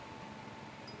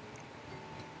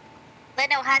 Let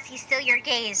no hussy steal your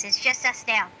gaze. It's just us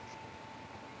now.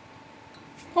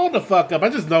 Hold the fuck up. I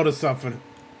just noticed something.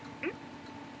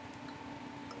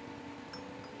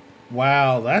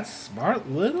 Wow, that's smart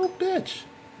little bitch.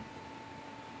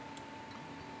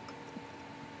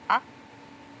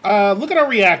 Huh? Look at our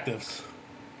reactives.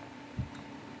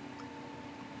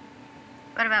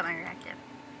 What about my reactive?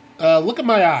 Look at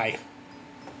my eye.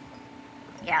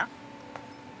 Yeah.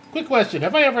 Quick question.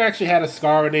 Have I ever actually had a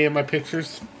scar in any of my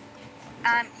pictures?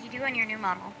 You do on your new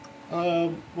model.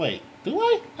 Wait. Do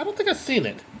I? I don't think I've seen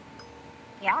it.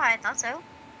 Yeah, I thought so.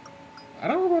 I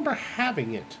don't remember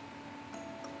having it.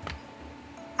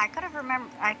 I could have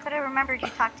remembered you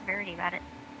talked to Verity about it.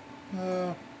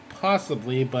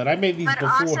 Possibly, but I made these But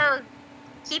before. also,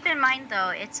 keep in mind though,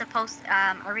 it's supposed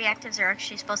our reactives are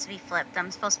actually supposed to be flipped.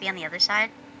 I'm supposed to be on the other side.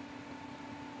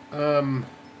 Alright,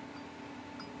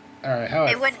 how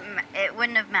It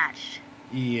wouldn't have matched.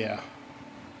 Yeah.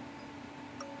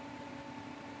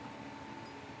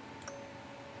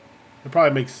 It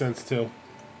probably makes sense too.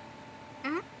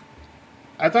 Mm-hmm.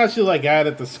 I thought she like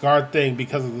added the scar thing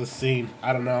because of the scene.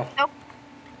 I don't know. Nope.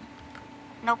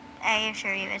 Nope. I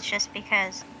assure you, it's just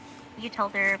because you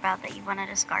told her about that you wanted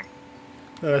a scar.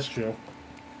 No, that's true.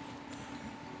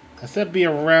 I said be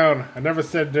around. I never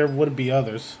said there wouldn't be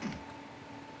others.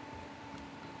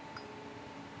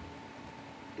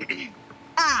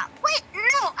 Wait,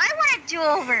 no, I want a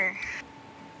do-over.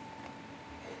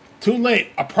 Too late.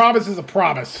 A promise is a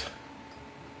promise.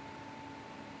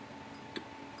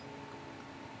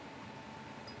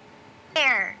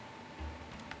 There.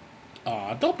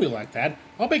 Aw, don't be like that.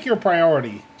 I'll make you a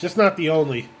priority, just not the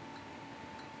only.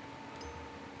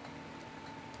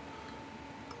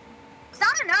 It's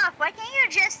not enough. Why can't you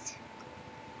just...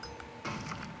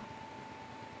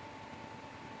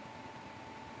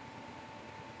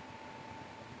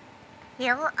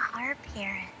 kill our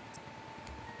parents?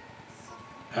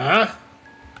 Huh?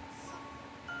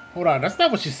 Hold on, that's not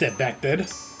what she said back then.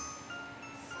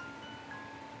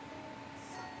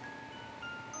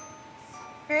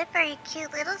 Good for your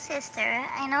cute little sister.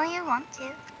 I know you want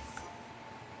to.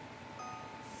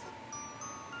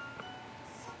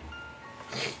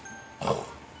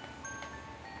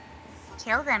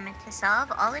 Kill them and to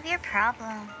solve all of your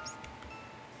problems.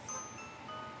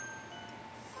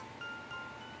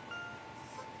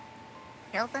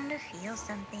 Kill them to feel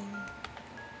something.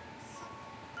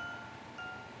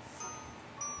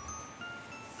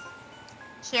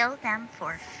 Kill them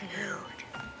for food.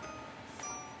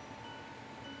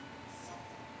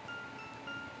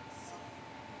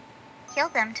 Kill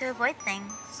them to avoid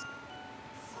things.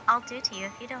 I'll do to you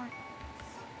if you don't.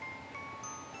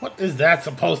 What is that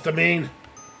supposed to mean?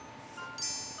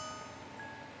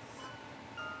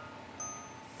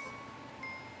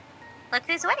 Look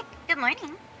who's awake. Good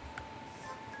morning.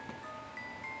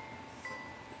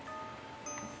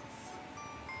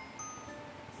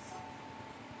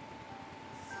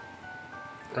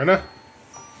 Rynna?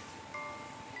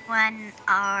 1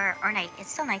 hour or night.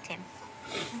 It's still nighttime.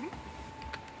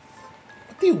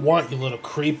 What do you want, you little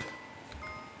creep?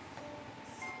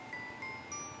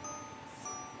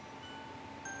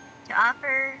 To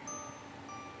offer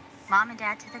mom and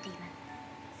dad to the demon.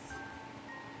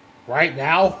 Right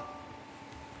now?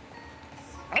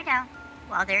 Right now,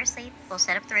 while they're asleep, we'll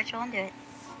set up the ritual and do it.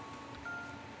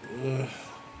 Ugh.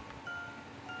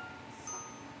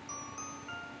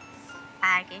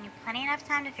 I've given you plenty enough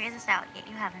time to figure this out, yet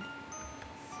you haven't.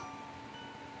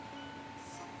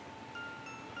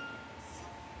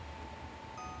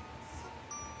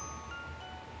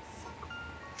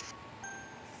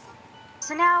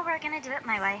 So now we're gonna do it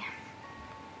my way.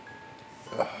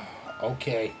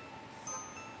 Okay.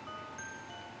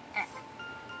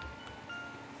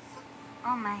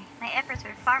 Oh my efforts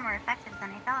were far more effective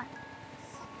than I thought.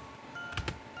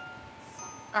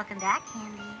 Welcome back,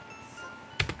 Candy.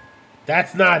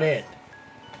 That's not it.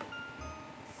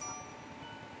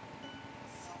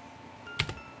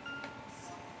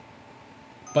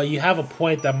 But you have a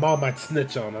point that Mom might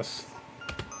snitch on us.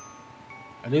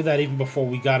 I knew that even before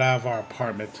we got out of our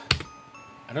apartment.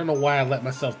 I don't know why I let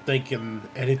myself think in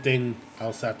anything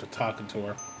else after talking to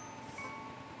her.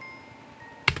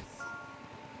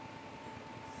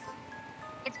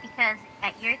 It's because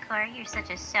at your core, you're such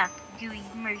a soft, gooey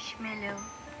marshmallow.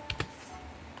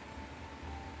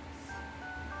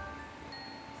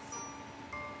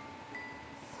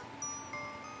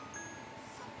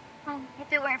 Oh,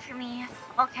 if it weren't for me,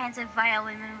 all kinds of vile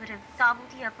women would have gobbled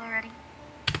you up already.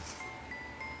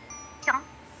 Don't.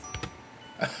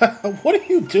 What are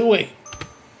you doing?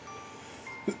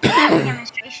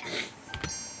 Demonstration.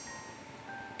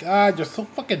 God, you're so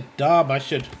fucking dumb. I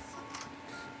should...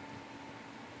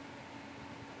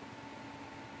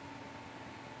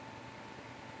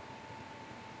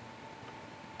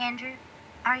 Andrew,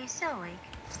 are you still awake?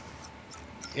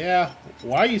 Yeah,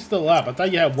 why are you still up? I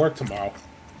thought you had work tomorrow.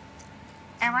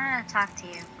 I wanted to talk to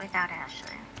you without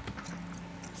Ashley.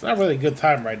 It's not really a good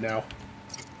time right now.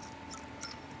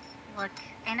 Look,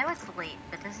 I know it's late,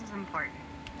 but this is important.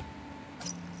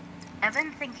 I've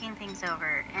been thinking things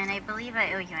over, and I believe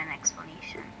I owe you an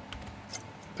explanation.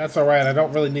 That's alright, I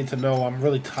don't really need to know. I'm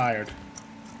really tired.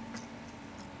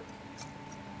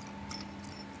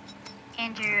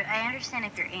 Andrew, I understand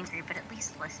if you're angry, but at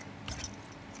least listen.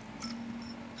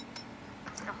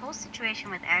 The whole situation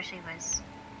with Ashley was...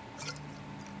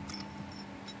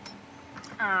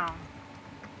 Oh.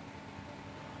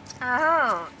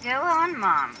 Oh, go on,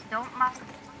 Mom. Don't mind.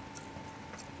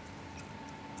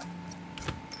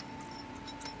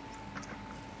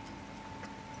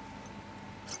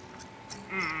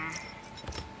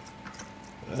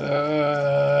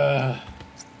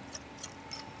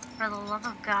 For the love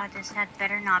of God, this had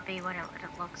better not be what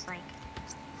it looks like.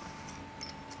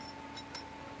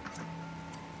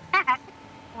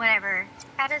 Whatever.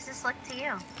 How does this look to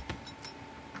you?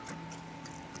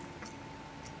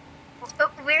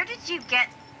 Where did you get...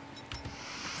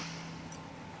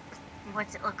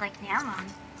 What's it look like now, Mom?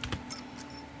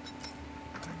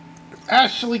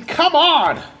 Ashley, come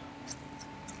on!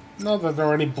 Not that there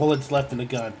are any bullets left in the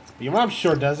gun. But your mom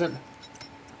sure doesn't.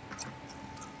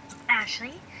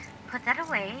 Ashley, put that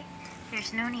away.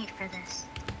 There's no need for this.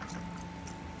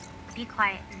 Be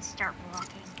quiet and start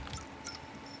walking.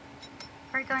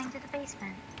 We're going to the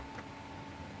basement.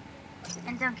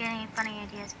 And don't get any funny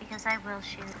ideas because I will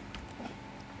shoot.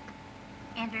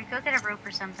 Andrew, go get a rope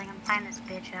or something and tie this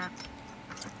bitch up.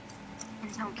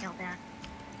 And don't kill Dad.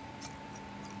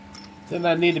 Didn't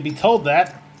I need to be told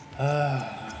that?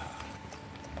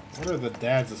 What are the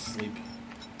dads asleep?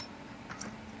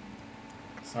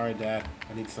 Sorry, Dad.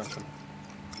 I need something.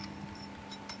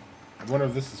 I wonder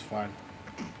if this is fine.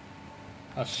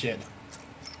 Oh, shit.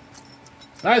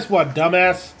 Nice one,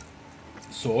 dumbass.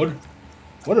 Sword?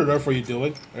 What on earth are you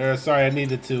doing? Sorry, I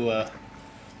needed to,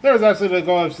 There was actually the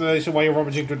goal explanation while you're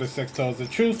rummaging through the sex toys. The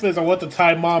truth is, I want to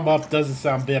tie Mom up doesn't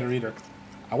sound bitter either.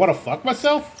 I want to fuck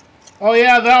myself? Oh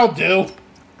yeah, that'll do.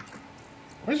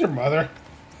 Where's your mother?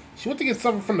 She went to get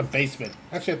something from the basement.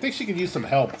 Actually, I think she could use some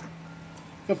help.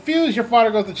 Confused, your father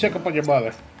goes to check up on your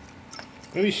mother.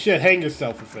 Maybe you should hang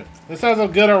yourself with it. This sounds so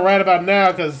good or right about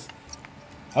now, because...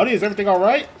 Honey, is everything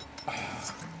alright?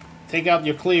 Take out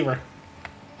your cleaver.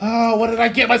 Oh, what did I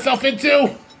get myself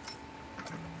into?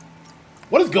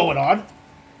 What is going on?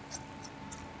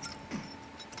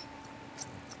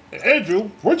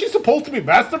 Andrew, weren't you supposed to be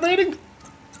masturbating?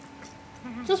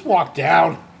 Just walk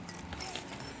down.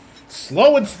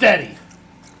 Slow and steady.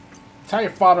 Tie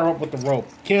your father up with the rope.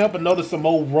 Can't help but notice some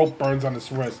old rope burns on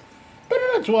his wrist. Better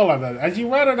not dwell on that, as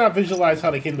you rather not visualize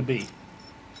how they came to be.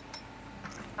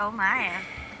 Oh my.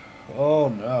 Oh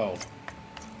no.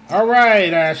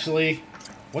 Alright, Ashley.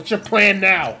 What's your plan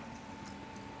now?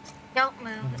 Don't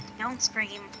move. Don't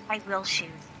scream. I will shoot.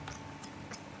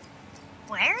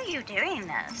 Why are you doing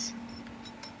this?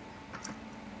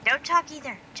 Don't talk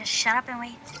either. Just shut up and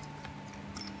wait.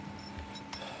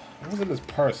 What was in his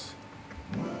purse?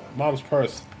 Mom's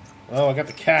purse. Well, I got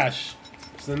the cash.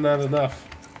 Isn't that enough?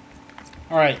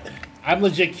 Alright, I'm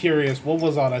legit curious. What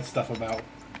was all that stuff about?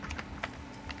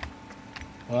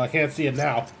 Well, I can't see it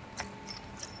now.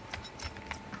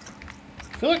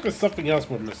 I feel like there's something else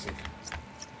we're missing.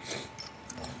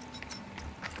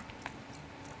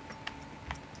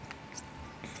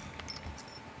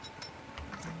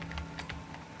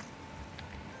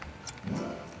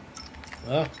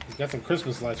 Well, we got some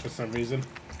Christmas lights for some reason.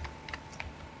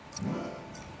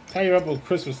 Tie you up with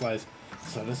Christmas lights.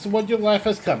 So this is what your life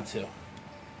has come to.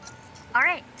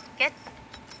 Alright, good.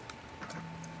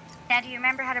 Now, do you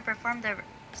remember how to perform the...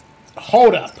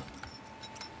 Hold up.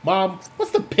 Mom,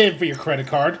 what's the PIN for your credit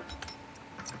card?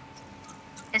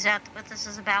 Is that what this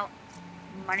is about?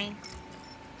 Money?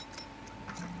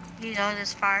 You go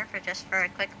this far for a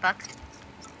quick buck?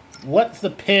 What's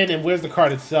the PIN and where's the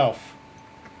card itself?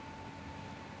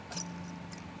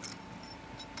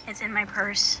 It's in my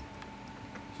purse.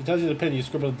 She tells you the PIN, you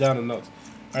scribble it down in notes.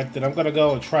 Alright, then I'm gonna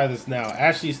go and try this now.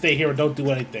 Ashley, stay here and don't do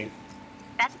anything.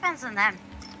 That depends on them.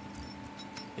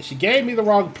 If she gave me the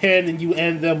wrong PIN and you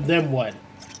end them, then what?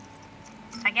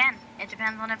 Again, it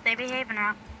depends on if they behave or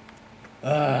not.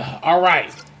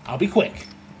 Alright. I'll be quick.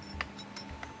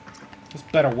 This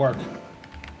better work.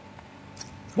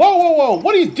 Whoa, whoa, whoa!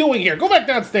 What are you doing here? Go back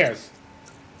downstairs!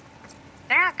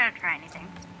 They're not gonna try anything.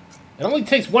 It only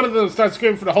takes one of them to start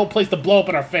screaming for the whole place to blow up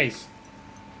in our face.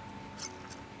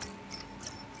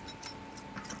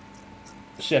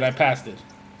 Shit, I passed it.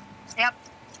 Yep.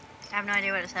 I have no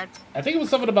idea what it said. I think it was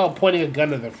something about pointing a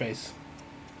gun in their face.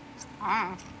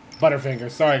 Oh. Butterfinger.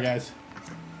 Sorry, guys.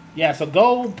 Yeah, so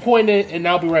go point it, and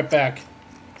I'll be right back.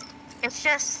 It's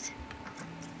just...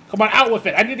 Come on, out with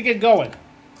it. I need to get going.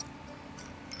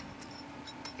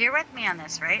 You're with me on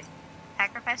this, right?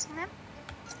 Sacrificing them?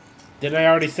 Didn't I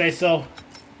already say so?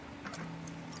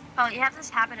 Oh, you have this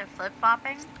habit of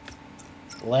flip-flopping?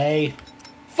 Lay.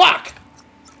 Fuck!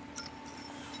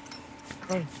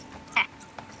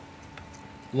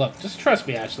 Look, just trust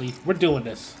me, Ashley. We're doing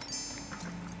this.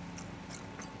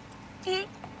 Hey,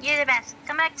 you're the best.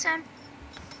 Come back soon.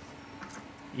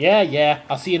 Yeah.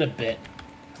 I'll see you in a bit.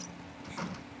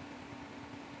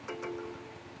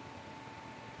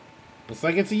 Looks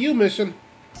like it's a you mission.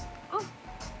 Ooh.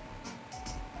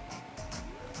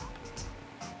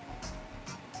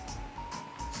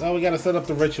 So we gotta set up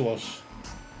the rituals.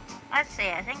 Let's see,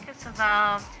 I think it's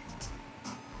involved...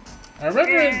 I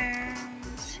remember it.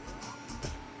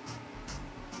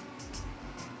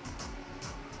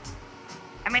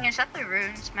 I mean, it's up the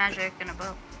runes, magic, and a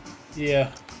book.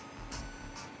 Yeah.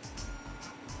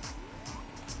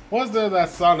 Was there that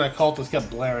song that cultists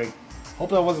kept blaring? Hope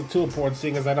that wasn't too important,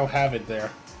 seeing as I don't have it there.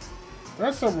 There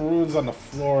are some runes on the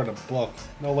floor in the book.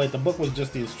 No, wait, the book was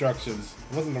just the instructions.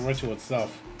 It wasn't the ritual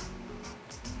itself.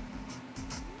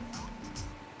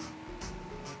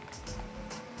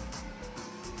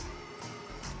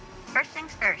 First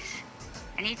things first.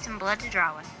 I need some blood to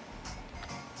draw with.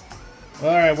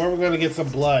 Alright, where are we gonna get some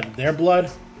blood? Their blood?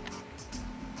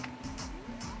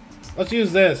 Let's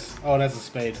use this. Oh, that's a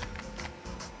spade.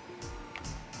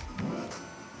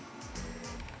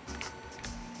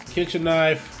 Kitchen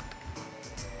knife.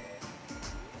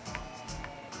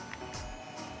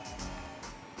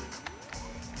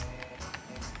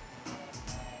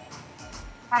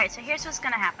 Alright, so here's what's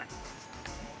gonna happen.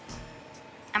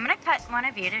 I'm gonna cut one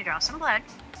of you to draw some blood.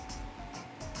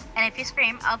 And if you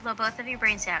scream, I'll blow both of your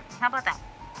brains out. How about that?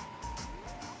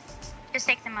 Just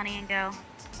take the money and go.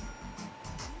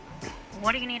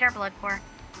 What do you need our blood for?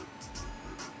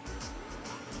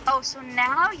 Oh, so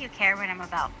now you care what I'm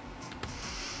about.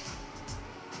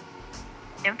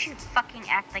 Don't you fucking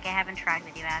act like I haven't tried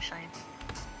with you, Ashley.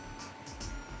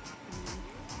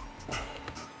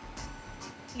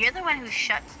 You're the one who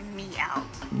shut me out.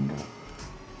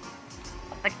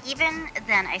 But even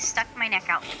then, I stuck my neck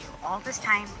out with you all this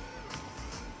time.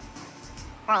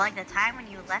 Or like the time when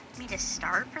you left me to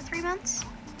starve for 3 months?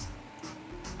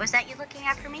 Was that you looking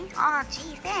after me? Aw,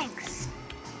 gee, thanks.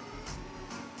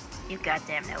 You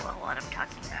goddamn know what I'm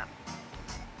talking about.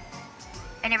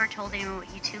 I never told anyone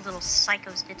what you two little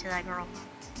psychos did to that girl.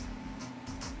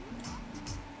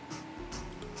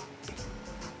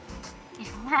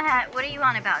 What are you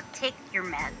on about? Take your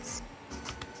meds.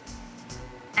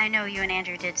 I know you and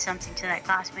Andrew did something to that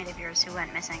classmate of yours who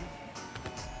went missing.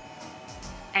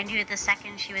 I knew it the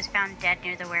second she was found dead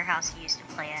near the warehouse you used to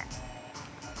play at.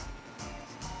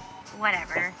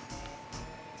 Whatever.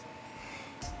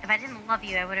 If I didn't love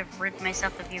you, I would have rid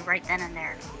myself of you right then and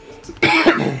there.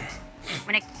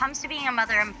 When it comes to being a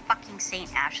mother, I'm fucking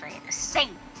Saint Ashley. A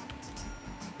saint!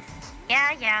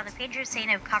 Yeah, the patron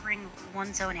saint of covering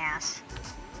one's own ass.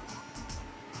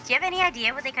 Do you have any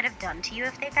idea what they could have done to you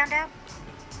if they found out?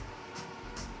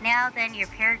 Now then, your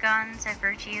paragons of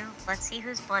virtue. Let's see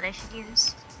whose blood I should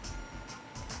use.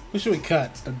 Who should we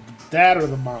cut? The dad or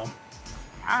the mom?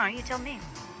 I don't know, you tell me.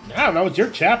 I don't know, it's your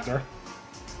chapter.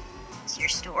 It's your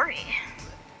story.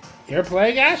 You're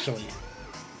playing Ashley.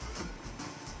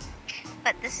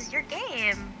 But this is your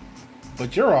game.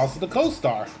 But you're also the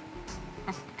co-star.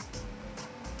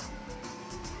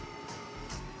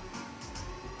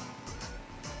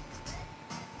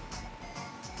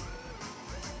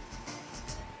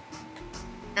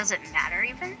 Does it matter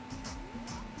even?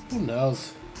 Who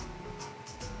knows?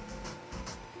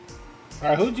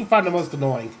 Alright, who'd you find the most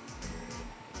annoying?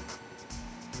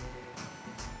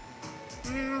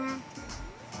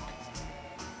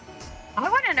 I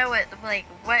want to know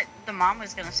what the mom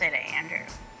was gonna say to Andrew.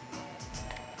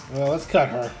 Well, let's cut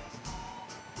her.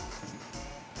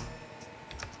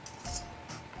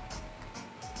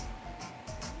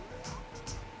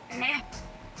 Nah.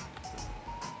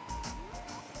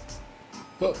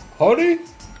 But, honey?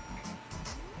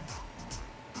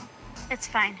 It's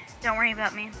fine. Don't worry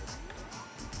about me.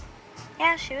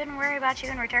 Yeah, she wouldn't worry about you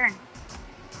in return.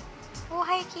 Oh,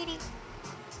 hi, kitty.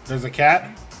 There's a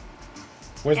cat?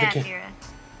 Where's the cat? Vera.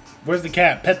 Where's the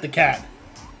cat? Pet the cat.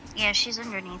 Yeah, she's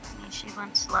underneath me. She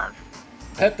wants love.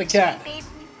 Pet the cat. Baby.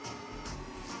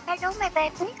 Hello, my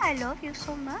baby. I love you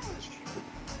so much.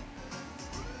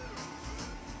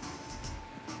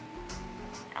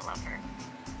 I love her.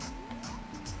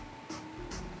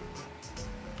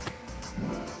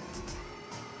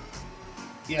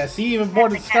 Yeah, see, even more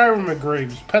than Skyrim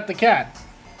agrees. Pet the cat.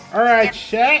 Alright, Yep.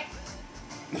 chat.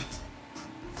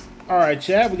 Alright,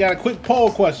 chat, we got a quick poll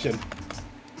question.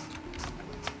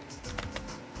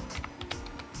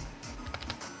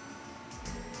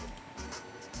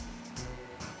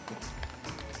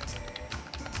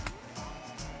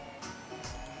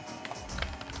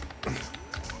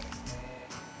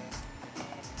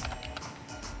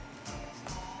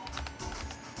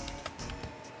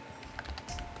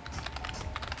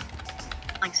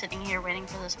 Like sitting here waiting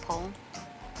for this poll.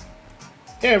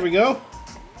 Here we go.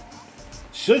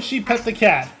 Should she pet the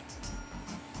cat?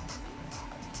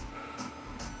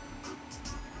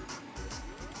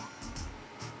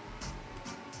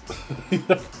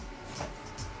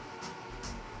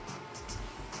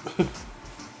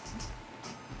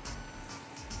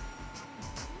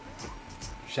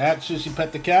 Chat, should she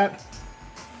pet the cat?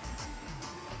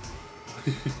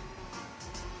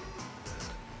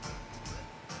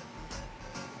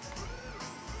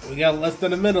 We got less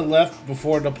than a minute left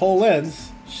before the poll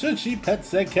ends. Should she pet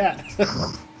said cat?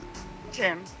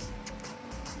 Jim.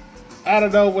 I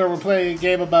don't know, where we're playing a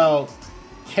game about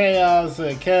chaos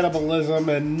and cannibalism,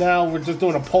 and now we're just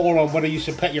doing a poll on whether you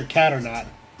should pet your cat or not.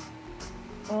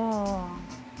 Oh.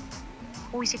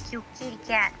 Oh, he's a cute kitty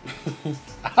cat.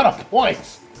 Out of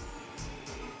points.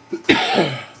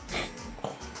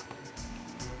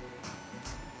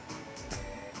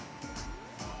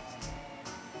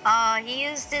 He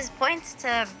used his points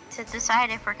to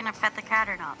decide if we're gonna pet the cat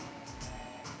or not.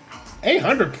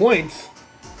 800 points.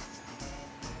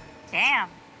 Damn.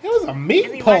 It was a meat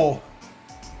Really poll.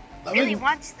 Really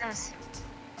wants those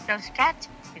cats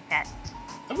to be pet.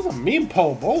 That was a mean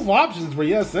poll. Both options were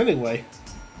yes anyway.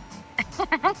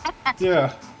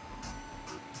 Yeah.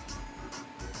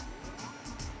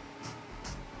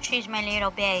 She's my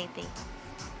little baby.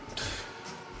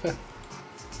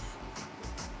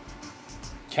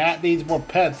 Cat needs more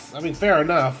pets. I mean, fair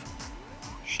enough.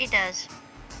 She does.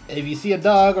 If you see a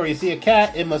dog or you see a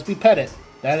cat, it must be petted.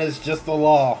 That is just the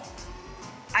law.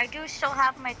 I do still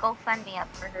have my GoFundMe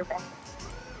up for her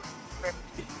benefit.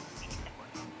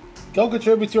 Go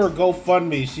contribute to her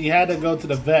GoFundMe. She had to go to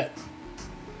the vet.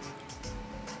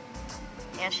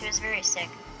 Yeah, she was very sick.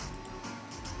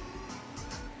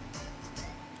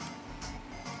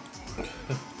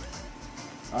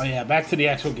 Oh yeah, back to the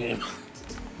actual game.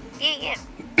 Yeah.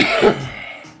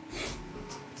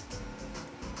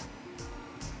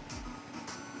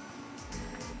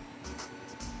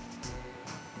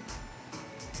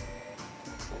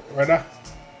 Rynna?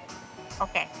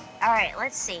 Okay. Alright,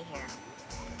 let's see here.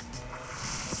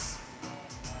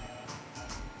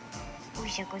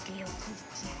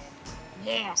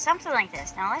 Yeah, something like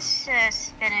this. Now let's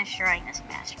just finish drawing this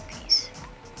masterpiece.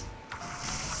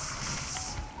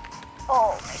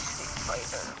 Oh, my sweet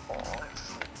fighter. Oh,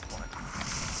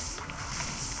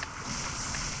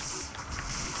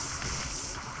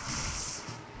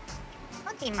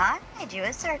 Monkey Ma, I drew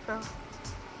a circle.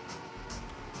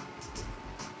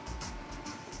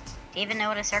 Do you even know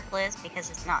what a circle is? Because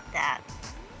it's not that.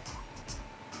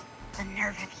 The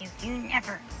nerve of you. You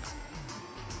never.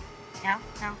 No,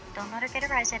 don't let her get a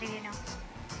rise out of you, no.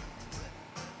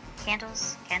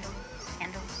 Candles, candles,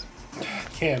 candles.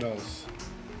 Candles.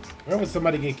 Where would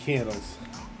somebody get candles?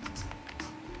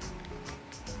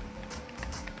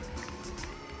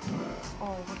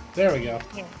 Oh. There we go.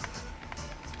 Yeah.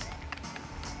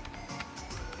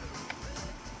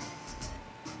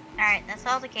 Alright, that's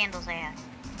all the candles I have.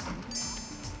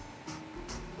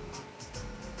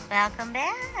 Welcome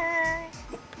back.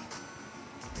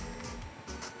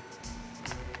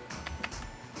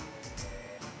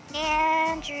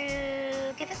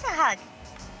 Andrew, give us a hug.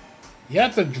 You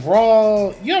have to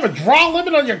draw... You have a draw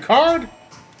limit on your card?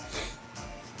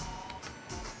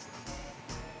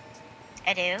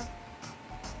 I do.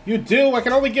 You do? I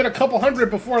can only get a couple hundred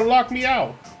before it locked me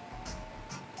out.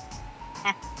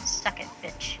 Suck it,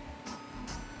 bitch.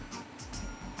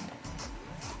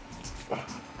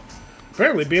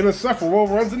 Apparently being a sufferer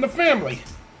runs in the family.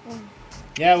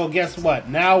 Yeah, well, guess what?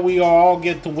 Now we all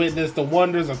get to witness the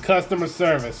wonders of customer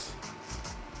service.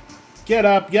 Get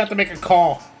up. You have to make a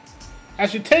call. I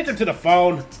should take her to the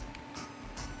phone.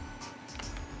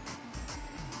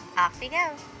 Off we go.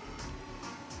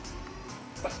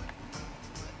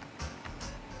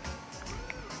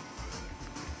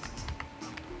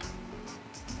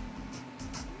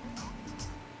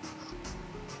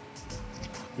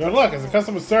 Good luck, as the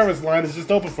customer service line is just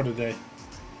open for the day.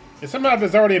 And somehow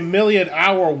there's already a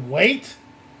 1,000,000-hour wait.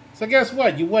 So guess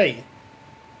what? You wait.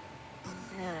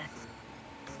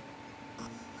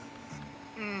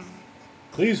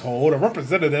 Please hold. A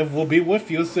representative will be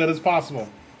with you as soon as possible.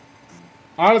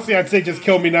 Honestly, I'd say just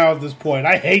kill me now at this point.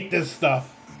 I hate this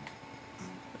stuff.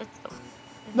 It's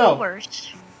No. the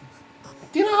worst.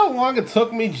 Do you know how long it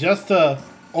took me just to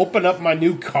open up my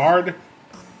new card?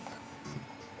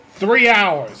 3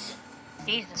 hours.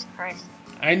 Jesus Christ.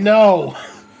 I know.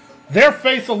 Their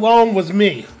face alone was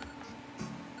me.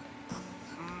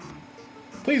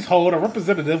 Please hold. A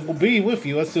representative will be with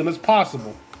you as soon as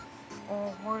possible.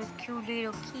 Oh, what a cute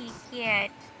little cat.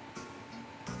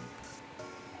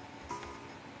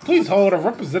 Please hold. A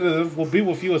representative will be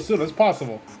with you as soon as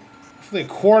possible. Hopefully a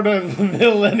quarter of a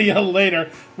millennia later,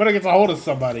 I'm gonna get a hold of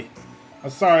somebody.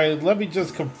 I'm sorry, let me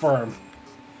just confirm.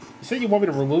 You said you want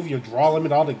me to remove your draw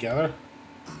limit altogether?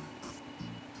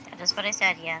 That is what I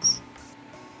said, yes.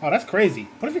 Oh, that's crazy.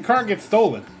 What if your car gets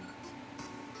stolen?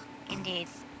 Indeed.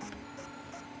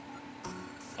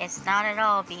 It's not at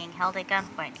all being held at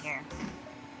gunpoint here.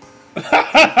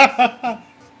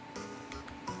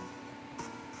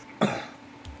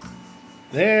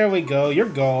 There we go. You're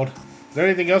gold. Is there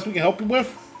anything else we can help you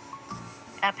with?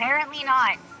 Apparently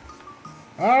not.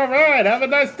 All right. Have a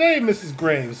nice day, Mrs.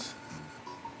 Graves.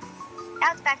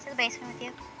 Now it's back to the basement with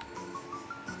you.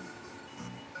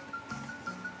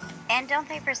 And don't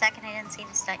think for a second I didn't see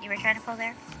the stunt you were trying to pull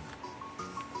there.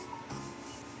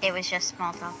 It was just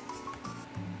small talk.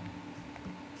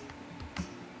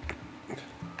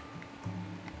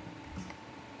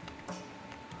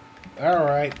 All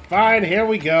right. Fine. Here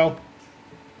we go.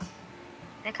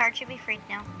 The card should be freed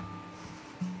now.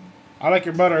 I like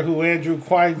your mother, who Andrew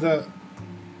Quines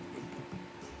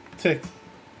ticked.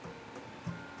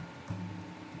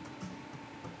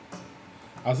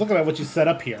 I was looking at what you set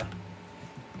up here.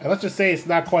 And let's just say it's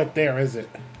not quite there, is it?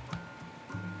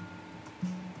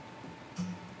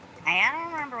 I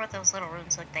don't remember what those little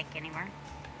rooms looked like anymore.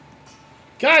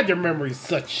 God, your memory's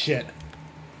such shit.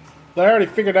 But I already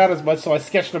figured out as much, so I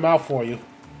sketched them out for you.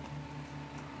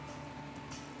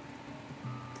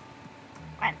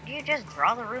 Why don't you just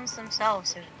draw the rooms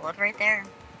themselves? There's blood right there.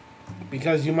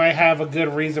 Because you might have a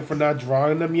good reason for not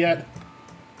drawing them yet.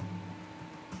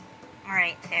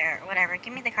 Alright, there. Whatever.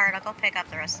 Give me the card. I'll go pick up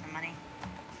the rest of the money.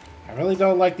 I really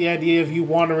don't like the idea of you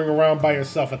wandering around by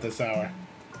yourself at this hour.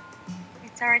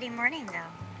 It's already morning,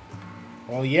 though.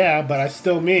 Well, yeah, but I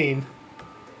still mean...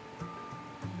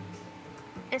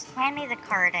 Just hand me the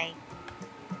card.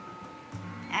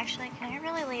 Actually, can I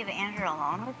really leave Andrew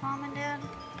alone with Mom and Dad?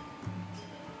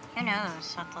 Who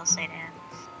knows what they'll say to him.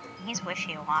 He's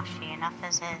wishy-washy enough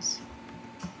as is.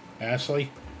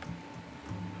 Ashley?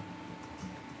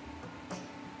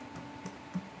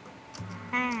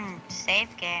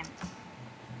 Save game.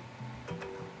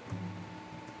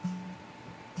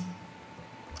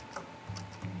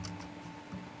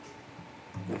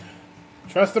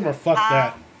 Trust him or fuck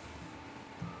that.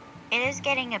 It is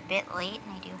getting a bit late,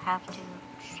 and I do have to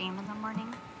stream in the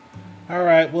morning.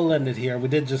 Alright, we'll end it here. We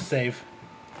did just save.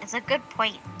 It's a good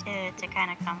point to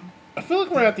kind of come. I feel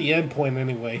like we're at the end point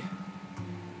anyway.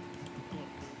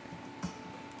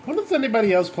 When does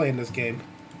anybody else play in this game?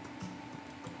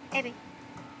 Maybe.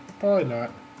 Probably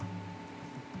not.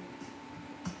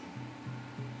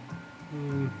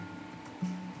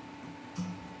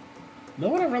 No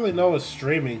one I really know is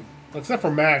streaming. Except for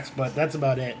Max, but that's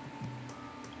about it.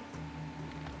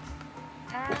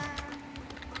 Yeah.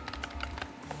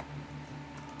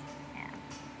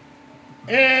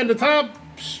 And the top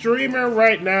streamer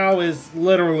right now is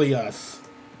literally us.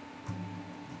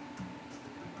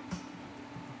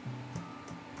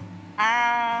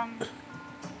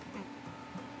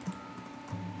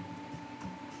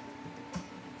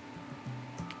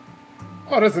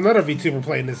 Oh, there's another VTuber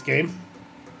playing this game.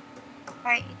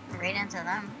 Right into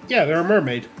them. Yeah, they're a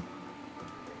mermaid.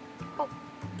 Oh.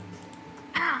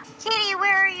 Kitty,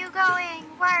 where are you going?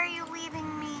 Why are you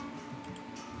leaving me?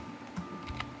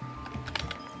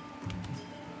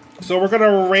 So we're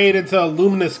gonna raid into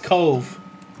Luminous Cove.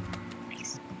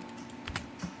 Nice.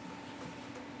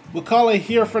 We'll call it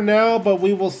here for now, but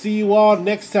we will see you all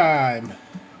next time.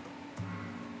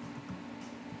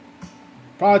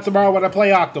 Probably tomorrow when I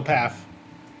play Octopath.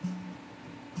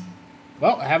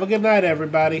 Well, have a good night,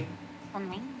 everybody.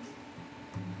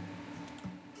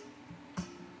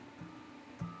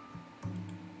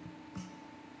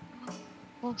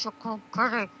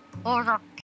 Kitty, hold up.